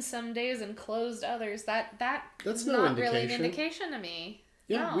open some days and closed others, that's not really an indication to me.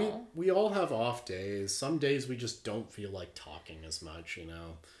 Yeah, no. we all have off days. Some days we just don't feel like talking as much,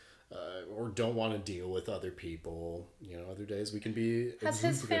 or don't want to deal with other people. Other days we can be Has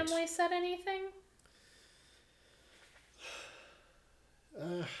his family said anything?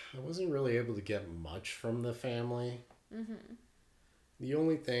 I wasn't really able to get much from the family. Mm-hmm. The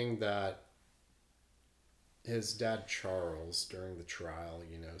only thing that his dad, Charles, during the trial,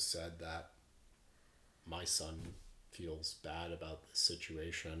 said that my son feels bad about this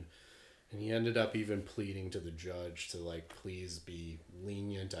situation. And he ended up even pleading to the judge to, like, please be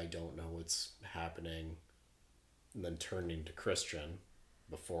lenient. I don't know what's happening. And then turning to Christian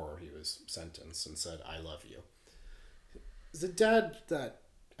before he was sentenced and said, I love you. is a dad that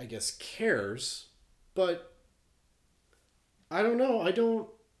I guess cares, but I don't know. I don't.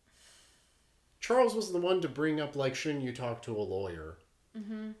 Charles was the one to bring up, like, shouldn't you talk to a lawyer?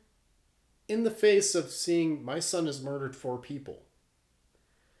 Mm-hmm. In the face of seeing my son has murdered 4 people.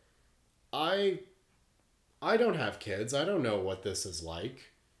 I don't have kids. I don't know what this is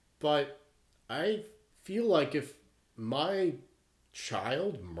like. But I feel like if my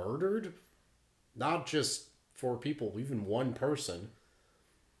child murdered not just 4 people, even one person,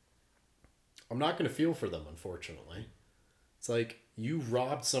 I'm not going to feel for them, unfortunately. It's like, you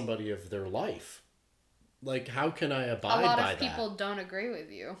robbed somebody of their life. Like, how can I abide by that? A lot of people don't agree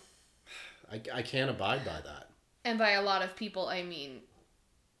with you. I can't abide by that. And by a lot of people, I mean,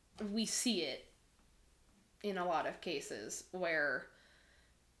 we see it in a lot of cases where,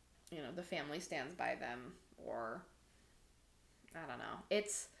 the family stands by them, or, I don't know.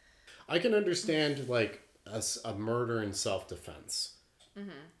 I can understand, like, a murder in self-defense. Mm-hmm.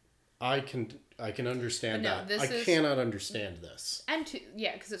 I can understand that. I cannot understand this. And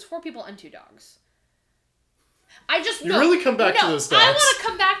because it's 4 people and 2 dogs. Really come back to those dogs. I want to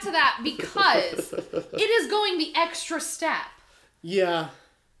come back to that because it is going the extra step. Yeah.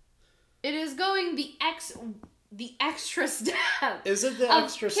 It is going the extra step. Is it the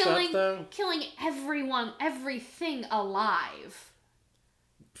extra step, though? Killing everything alive.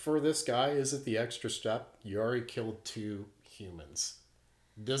 For this guy, is it the extra step? You already killed 2 humans.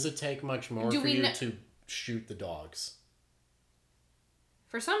 Does it take much more for you to shoot the dogs?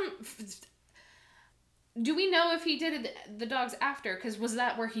 Do we know if he did the dogs after? Because was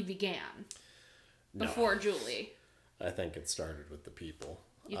that where he began? Before Julie? I think it started with the people.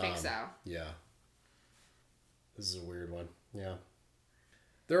 You think so? Yeah. This is a weird one. Yeah.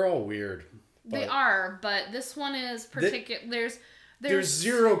 They're all weird. They are, but this one is particular. There's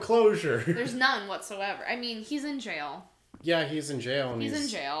zero closure. There's none whatsoever. I mean, he's in jail. Yeah, he's in jail. And he's in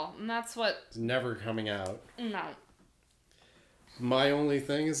jail, and that's what... He's never coming out. No. My only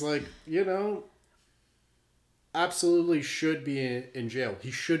thing is, like, absolutely should be in jail. He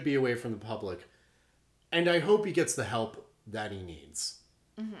should be away from the public. And I hope he gets the help that he needs.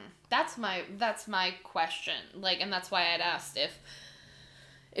 Mm-hmm. That's my question. Like, and that's why I'd asked if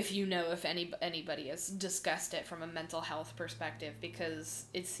if anybody has discussed it from a mental health perspective, because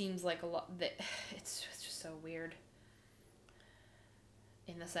it seems like a lot that it's just so weird.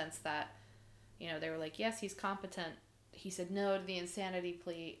 In the sense that, they were like, yes, he's competent. He said no to the insanity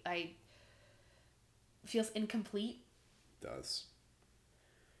plea. Feels incomplete. Does.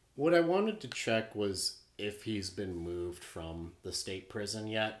 What I wanted to check was if he's been moved from the state prison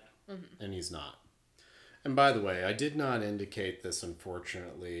yet, and he's not. And by the way, I did not indicate this,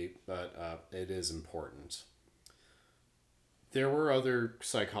 unfortunately, but it is important. There were other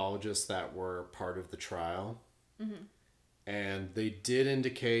psychologists that were part of the trial, and they did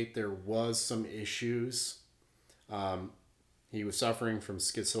indicate there was some issues. He was suffering from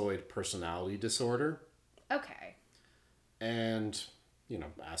schizoid personality disorder. Okay. And,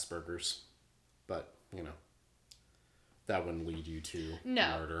 Asperger's. But, that wouldn't lead you to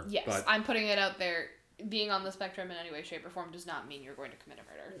murder. Yes, but I'm putting it out there. Being on the spectrum in any way, shape, or form does not mean you're going to commit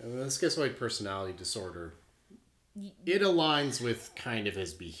a murder. The schizoid personality disorder, it aligns with kind of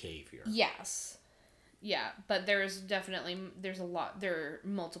his behavior. Yes. Yeah, but there are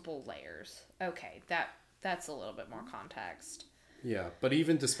multiple layers. Okay, that's a little bit more context. Yeah, but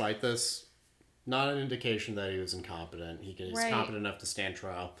even despite this, not an indication that he was incompetent. He's competent enough to stand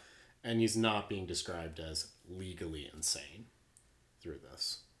trial, and he's not being described as legally insane through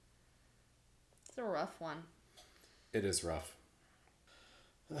this. It's a rough one. It is rough.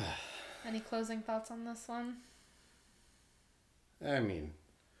 Any closing thoughts on this one? For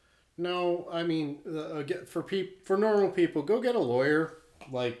normal people, go get a lawyer.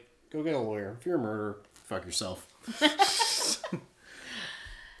 Go get a lawyer. If you're a murderer, fuck yourself.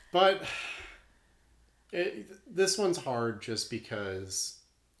 But this one's hard just because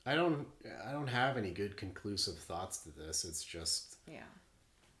I don't have any good conclusive thoughts to this. It's just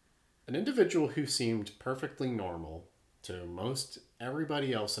an individual who seemed perfectly normal to most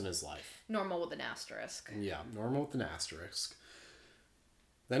everybody else in his life. Normal with an asterisk. Yeah, normal with an asterisk.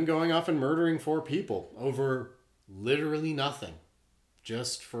 Then going off and murdering 4 people over literally nothing.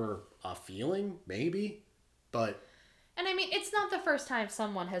 Just for a feeling, maybe. But... And I mean, it's not the first time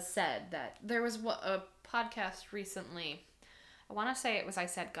someone has said that. There was a podcast recently, I want to say it was I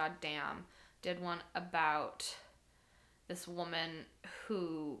Said Goddamn, did one about this woman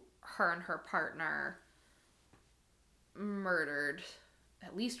who, her and her partner murdered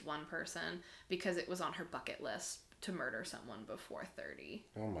at least one person because it was on her bucket list to murder someone before 30.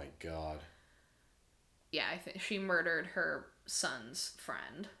 Oh my God. Yeah, I think she murdered her son's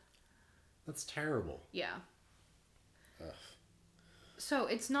friend. That's terrible. Yeah. Ugh. So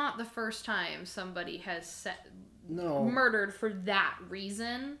it's not the first time somebody has No. murdered for that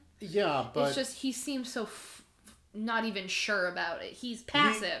reason. Yeah, but... It's just he seems so not even sure about it. He's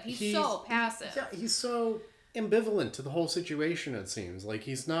passive. He's so passive. Yeah, he's so ambivalent to the whole situation, it seems. Like,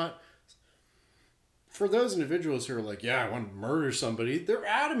 he's not... For those individuals who are like, yeah, I want to murder somebody, they're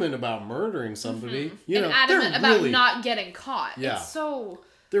adamant about murdering somebody. Mm-hmm. You and know, adamant about not getting caught. Yeah. It's so...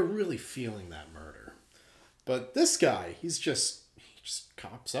 They're really feeling that murder. But this guy, he just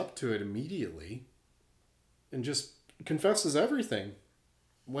cops up to it immediately and just confesses everything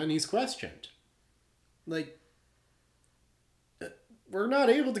when he's questioned. Like, we're not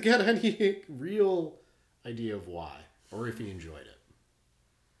able to get any real idea of why or if he enjoyed it.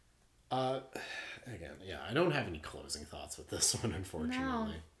 Again, yeah, I don't have any closing thoughts with this one, unfortunately. No.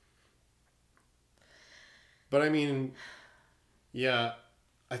 But I mean, yeah,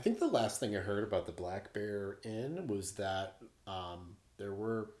 I think the last thing I heard about the Black Bear Inn was that there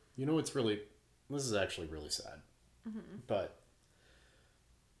were, it's really, this is actually really sad, but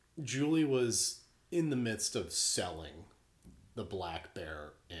Julie was in the midst of selling the Black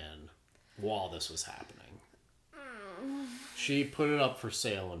Bear Inn while this was happening. She put it up for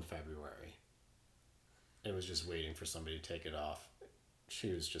sale in February. It was just waiting for somebody to take it off.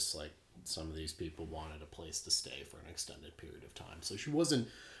 She was just like, some of these people wanted a place to stay for an extended period of time. So she wasn't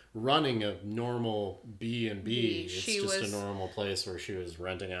running a normal B&B. It's just a normal place where she was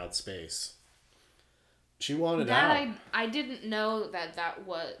renting out space. She wanted out. I didn't know that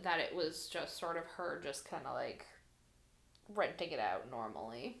it was just sort of her just kind of like renting it out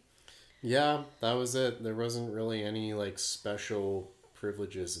normally. Yeah, that was it. There wasn't really any like special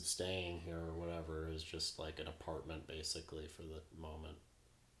privileges of staying here or whatever. It was just like an apartment basically for the moment.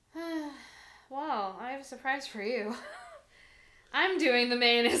 Well, I have a surprise for you. I'm doing the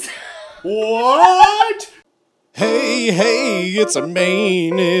mainism. What? Hey, it's a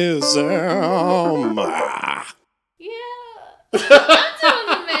mainism. Yeah. I'm doing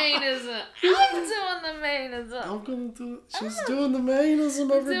the mainism. She's doing the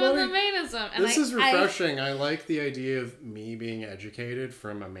mainism, everybody. Doing the mainism. And this is refreshing. I like the idea of me being educated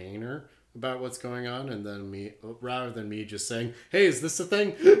from a Mainer about what's going on, and then rather than me just saying, hey, is this a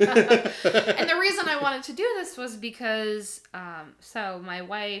thing? And the reason I wanted to do this was because, so my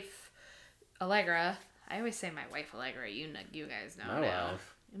wife, Allegra, I always say my wife, Allegra, you guys know now.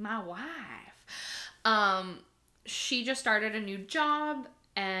 My wife. She just started a new job,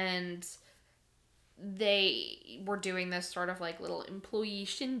 and they were doing this sort of like little employee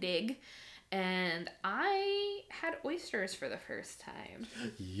shindig. And I had oysters for the first time.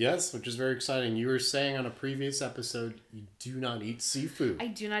 Yes, which is very exciting. You were saying on a previous episode you do not eat seafood. I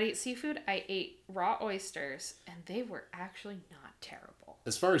do not eat seafood. I ate raw oysters, and they were actually not terrible.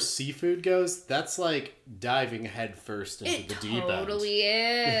 As far as seafood goes, that's like diving headfirst into the deep end. It totally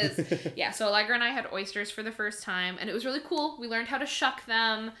is. Yeah, so Allegra and I had oysters for the first time, and it was really cool. We learned how to shuck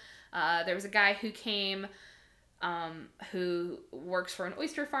them. There was a guy who came... who works for an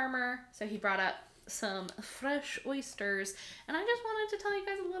oyster farmer, so he brought up some fresh oysters, and I just wanted to tell you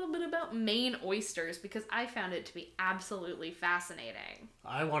guys a little bit about Maine oysters because I found it to be absolutely fascinating.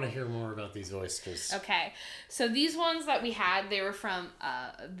 I want to hear more about these oysters. Okay, so these ones that we had, they were from,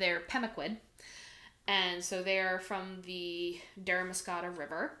 they're Pemaquid, and so they're from the Daramuscata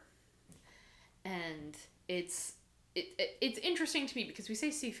River, and it's interesting to me because we say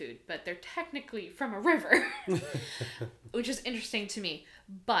seafood, but they're technically from a river, which is interesting to me.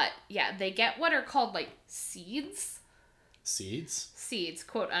 But yeah, they get what are called like seeds. Seeds? Seeds,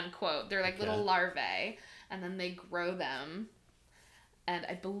 quote unquote. They're like little larvae, and then they grow them. And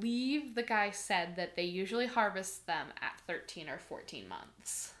I believe the guy said that they usually harvest them at 13 or 14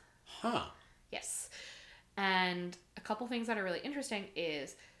 months. Huh. Yes. And a couple things that are really interesting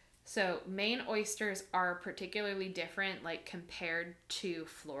is... So, Maine oysters are particularly different, like, compared to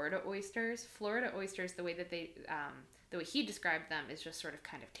Florida oysters. Florida oysters, the way that the way he described them is just sort of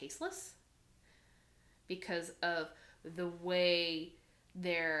kind of tasteless because of the way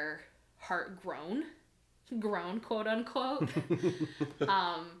they're grown, quote unquote.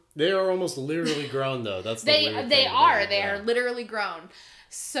 They are almost literally grown, though. That's the weird thing. They are literally grown.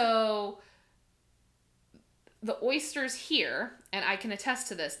 So... The oysters here, and I can attest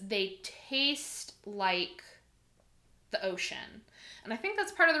to this, they taste like the ocean. And I think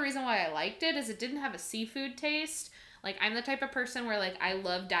that's part of the reason why I liked it, is it didn't have a seafood taste. Like, I'm the type of person where, like, I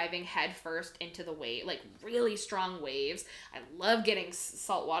love diving head first into the wave, like, really strong waves. I love getting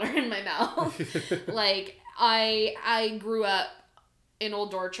salt water in my mouth. Like, I grew up in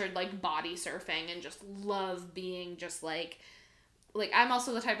Old Orchard, like, body surfing and just love being just, like, I'm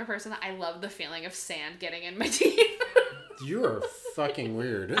also the type of person that I love the feeling of sand getting in my teeth. You are fucking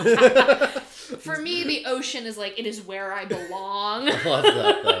weird. For me, the ocean is, like, it is where I belong. I love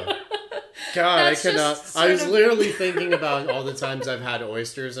that, though. God, That's I cannot. just I was sort of- literally thinking about all the times I've had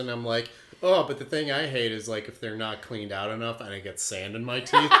oysters, and I'm like, oh, but the thing I hate is, like, if they're not cleaned out enough and I get sand in my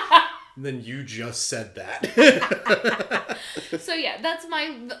teeth. Then you just said that. So yeah, that's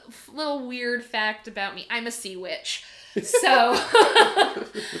my little weird fact about me. I'm a sea witch. So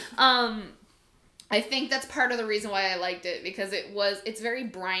I think that's part of the reason why I liked it, because it's very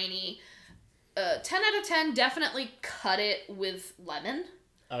briny. 10 out of 10, definitely cut it with lemon.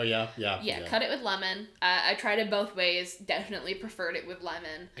 Oh yeah. Cut it with lemon. I tried it both ways. Definitely preferred it with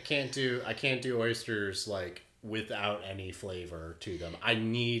lemon. I can't do oysters like without any flavor to them. I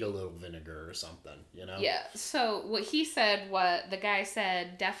need a little vinegar or something, you know? Yeah. So what the guy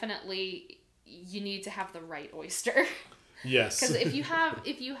said, definitely you need to have the right oyster. Yes. Because if you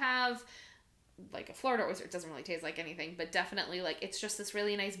have like a Florida oyster, it doesn't really taste like anything, but definitely like it's just this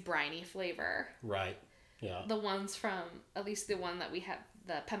really nice briny flavor. Right. Yeah. The ones from, at least the one that we had,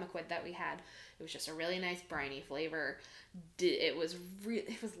 the pemmican that we had, it was just a really nice briny flavor. It was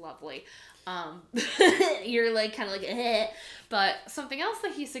lovely. You're like kind of like, eh. But something else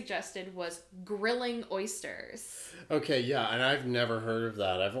that he suggested was grilling oysters. Okay, yeah, and I've never heard of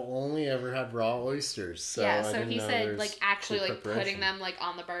that. I've only ever had raw oysters. So yeah, I so didn't he know said there's like actually full like preparation. putting them like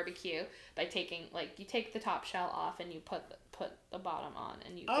on the barbecue by taking like you take the top shell off and you put the bottom on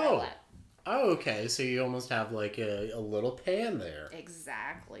and you grill it. Oh, okay. So you almost have like a little pan there.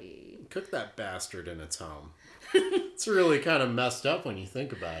 Exactly. Cook that bastard in its home. It's really kind of messed up when you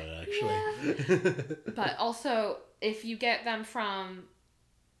think about it, actually. Yeah. But also, if you get them from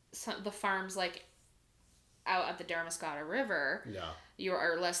the farms like out at the Daramuscata River, Yeah. you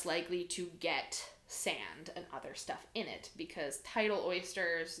are less likely to get sand and other stuff in it, because tidal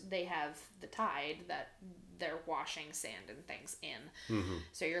oysters, they have the tide that they're washing sand and things in. Mm-hmm.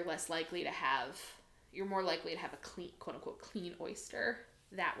 So you're more likely to have a clean, quote unquote, clean oyster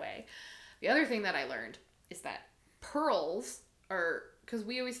that way. The other thing that I learned is that pearls are, because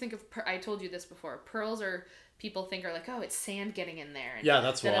we always think of, I told you this before, pearls are, people think are like, oh, it's sand getting in there. And Yeah,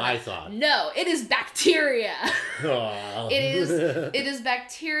 that's what I thought. No, it is bacteria. Oh. It is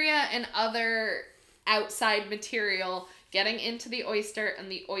bacteria and other outside material getting into the oyster,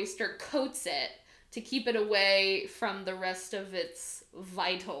 and the oyster coats it to keep it away from the rest of its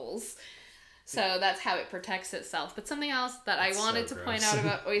vitals. So that's how it protects itself. But something else that I wanted to point out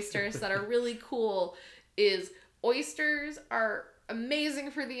about oysters that are really cool is oysters are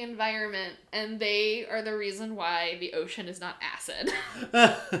amazing for the environment, and they are the reason why the ocean is not acid.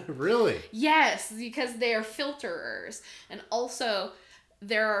 Really? Yes, because they are filterers. And also,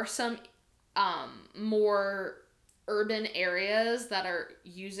 there are some more urban areas that are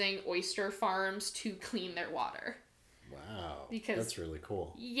using oyster farms to clean their water. Wow. Because that's really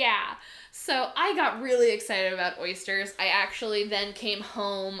cool. Yeah. So I got really excited about oysters. I actually then came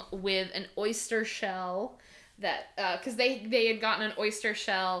home with an oyster shell that, because they had gotten an oyster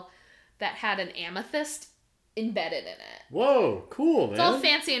shell that had an amethyst embedded in it. Whoa, cool, man. It's all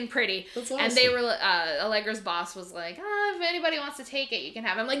fancy and pretty. That's awesome. And they were, Allegra's boss was like, if anybody wants to take it, you can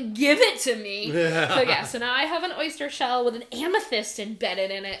have it. I'm like, give it to me. So now I have an oyster shell with an amethyst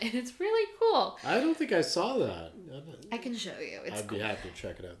embedded in it, and it's really cool. I don't think I saw that. I can show you. It's I'd cool. be happy to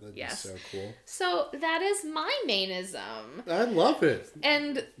check it out. That'd be so cool. So that is my mainism. I love it.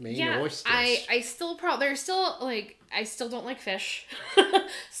 And oysters. I still I still don't like fish.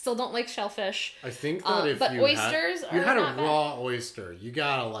 Still don't like shellfish. I think that if but you oysters you are had a not bad. raw oyster, you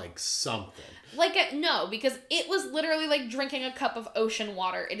gotta like something. No, because it was literally like drinking a cup of ocean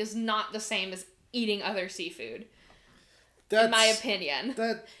water. It is not the same as eating other seafood. In my opinion.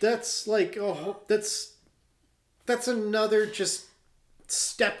 That's like that's another just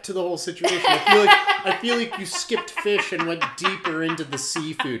step to the whole situation. I feel like you skipped fish and went deeper into the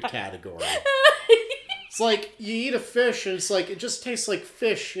seafood category. It's like you eat a fish and it's like it just tastes like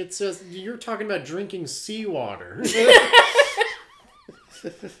fish. It says you're talking about drinking seawater. The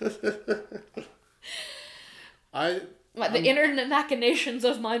inner machinations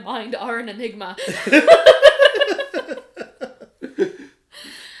of my mind are an enigma.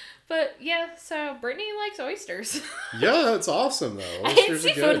 But yeah, so Brittany likes oysters. Yeah, that's awesome though. I hate Oysters are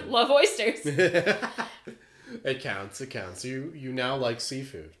seafood, good. love oysters. It counts. You now like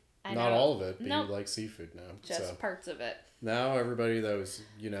seafood. I Not know. all of it, but Nope. you like seafood now. Just parts of it. Now everybody that was,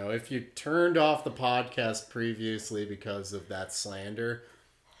 if you turned off the podcast previously because of that slander,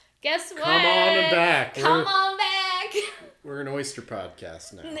 Guess what? come on back. Come on back. We're an oyster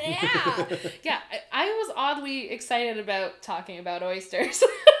podcast now. Yeah. I was oddly excited about talking about oysters.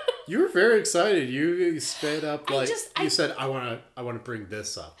 You were very excited. You sped up you said, I want to bring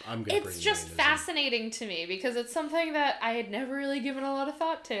this up. I'm going to bring It's just fascinating to me because it's something that I had never really given a lot of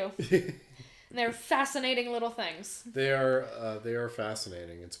thought to. And they're fascinating little things. They are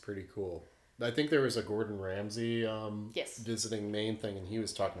fascinating. It's pretty cool. I think there was a Gordon Ramsay visiting Maine thing, and he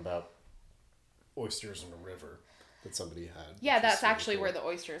was talking about oysters in a river that somebody had. Yeah, that's actually where the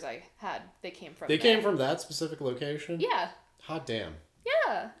oysters I had, they came from. They came from that specific location? Yeah. Hot damn.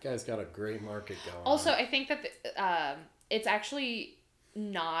 Yeah. You guys got a great market going. Also, I think that it's actually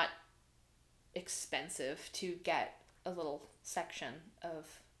not expensive to get a little section of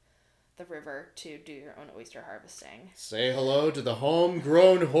the river to do your own oyster harvesting. Say hello to the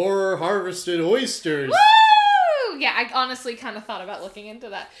homegrown horror harvested oysters. Woo! Yeah, I honestly kind of thought about looking into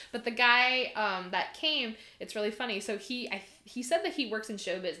that. But the guy that came, it's really funny. So he said that he works in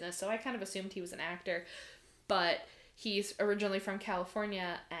show business, so I kind of assumed he was an actor. But he's originally from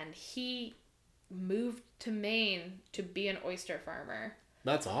California, and he moved to Maine to be an oyster farmer.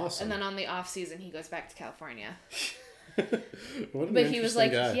 That's awesome. And then on the off season, he goes back to California. But he was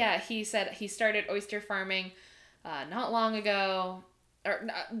like, guy. Yeah, he said he started oyster farming not long ago.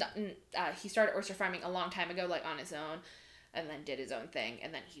 He started oyster farming a long time ago, like on his own, and then did his own thing,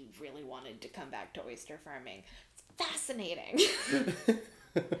 and then he really wanted to come back to oyster farming. It's fascinating.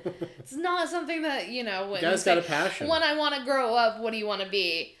 It's not something that, when you guys got a passion. When I want to grow up, what do you want to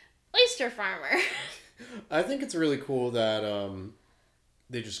be? Oyster farmer. I think it's really cool that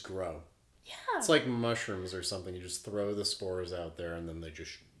they just grow. Yeah. It's like mushrooms or something. You just throw the spores out there, and then they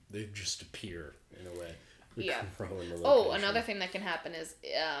just appear in a way. Yeah. Oh, another thing that can happen is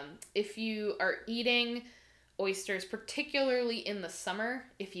if you are eating oysters, particularly in the summer,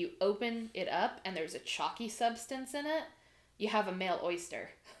 if you open it up and there's a chalky substance in it, you have a male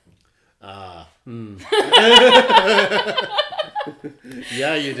oyster. Yeah,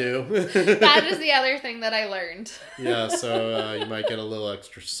 you do. That is the other thing that I learned. Yeah, so you might get a little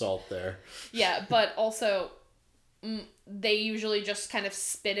extra salt there. Yeah, but also they usually just kind of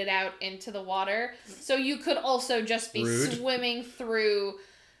spit it out into the water. So you could also just be swimming through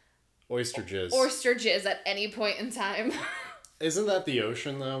oyster jizz. Oyster jizz at any point in time. Isn't that the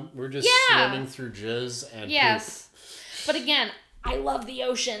ocean, though? We're just swimming through jizz and yes. Poop. But again, I love the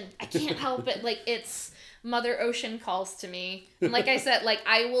ocean. I can't help it. Like, it's Mother Ocean calls to me. And like I said, like,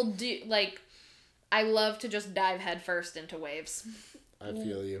 I love to just dive headfirst into waves. I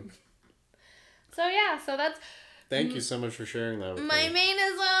feel you. So yeah, that's... Thank you so much for sharing that with my me.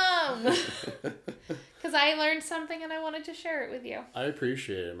 mainism! Because I learned something and I wanted to share it with you. I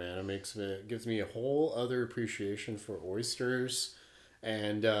appreciate it, man. It gives me a whole other appreciation for oysters.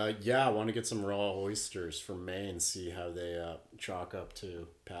 And I want to get some raw oysters from Maine, see how they chalk up to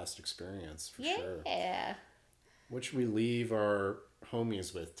past experience, for sure. Yeah. What should we leave our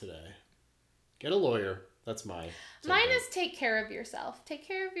homies with today? Get a lawyer. That's mine is take care of yourself. Take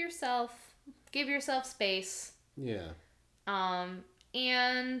care of yourself. Give yourself space. Yeah.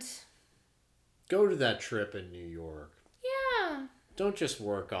 And go to that trip in New York. Yeah. Don't just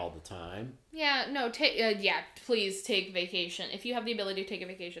work all the time. Yeah, no, please take vacation. If you have the ability to take a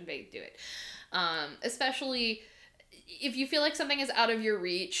vacation, do it. Especially if you feel like something is out of your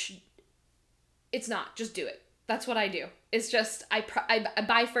reach, it's not. Just do it. That's what I do. It's just, I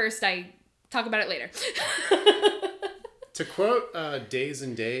buy first, I talk about it later. To quote Days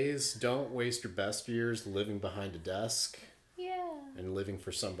and Days, don't waste your best years living behind a desk. Yeah. And living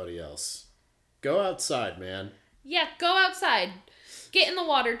for somebody else. Go outside, man. Yeah, go outside. Get in the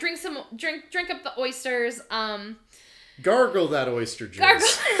water. Drink up the oysters. Gargle that oyster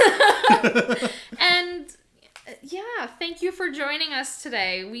juice. And thank you for joining us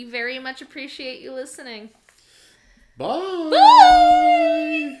today. We very much appreciate you listening. Bye.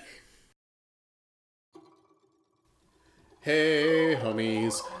 Bye. Hey,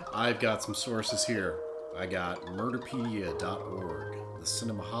 homies. I've got some sources here. I got murderpedia.org,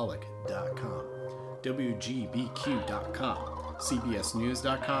 thecinemaholic.com, WGBQ.com,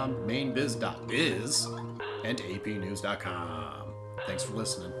 CBSNews.com, MainBiz.biz, and APNews.com. Thanks for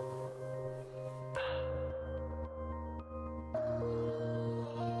listening.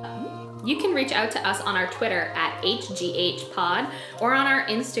 You can reach out to us on our Twitter at HGHPod or on our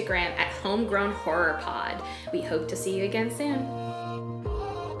Instagram at HomegrownHorrorPod. We hope to see you again soon.